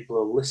noise that people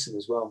will listen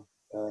as well.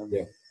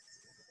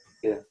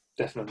 Yeah,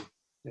 definitely.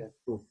 Yeah.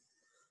 Cool.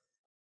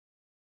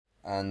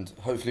 And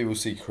hopefully we'll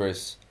see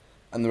Chris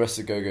and the rest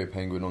of GoGo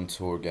Penguin on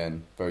tour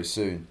again very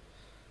soon.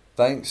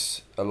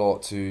 Thanks a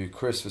lot to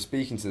Chris for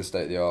speaking to the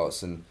State of the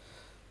Arts, and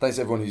thanks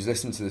to everyone who's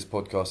listened to this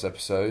podcast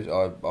episode.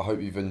 I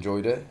hope you've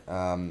enjoyed it.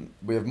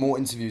 We have more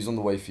interviews on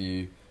the way for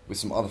you with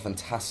some other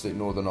fantastic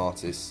Northern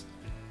artists.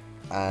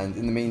 And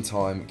in the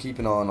meantime, keep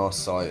an eye on our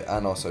site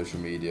and our social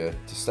media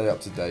to stay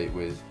up to date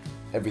with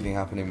everything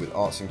happening with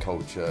arts and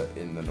culture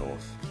in the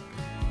North.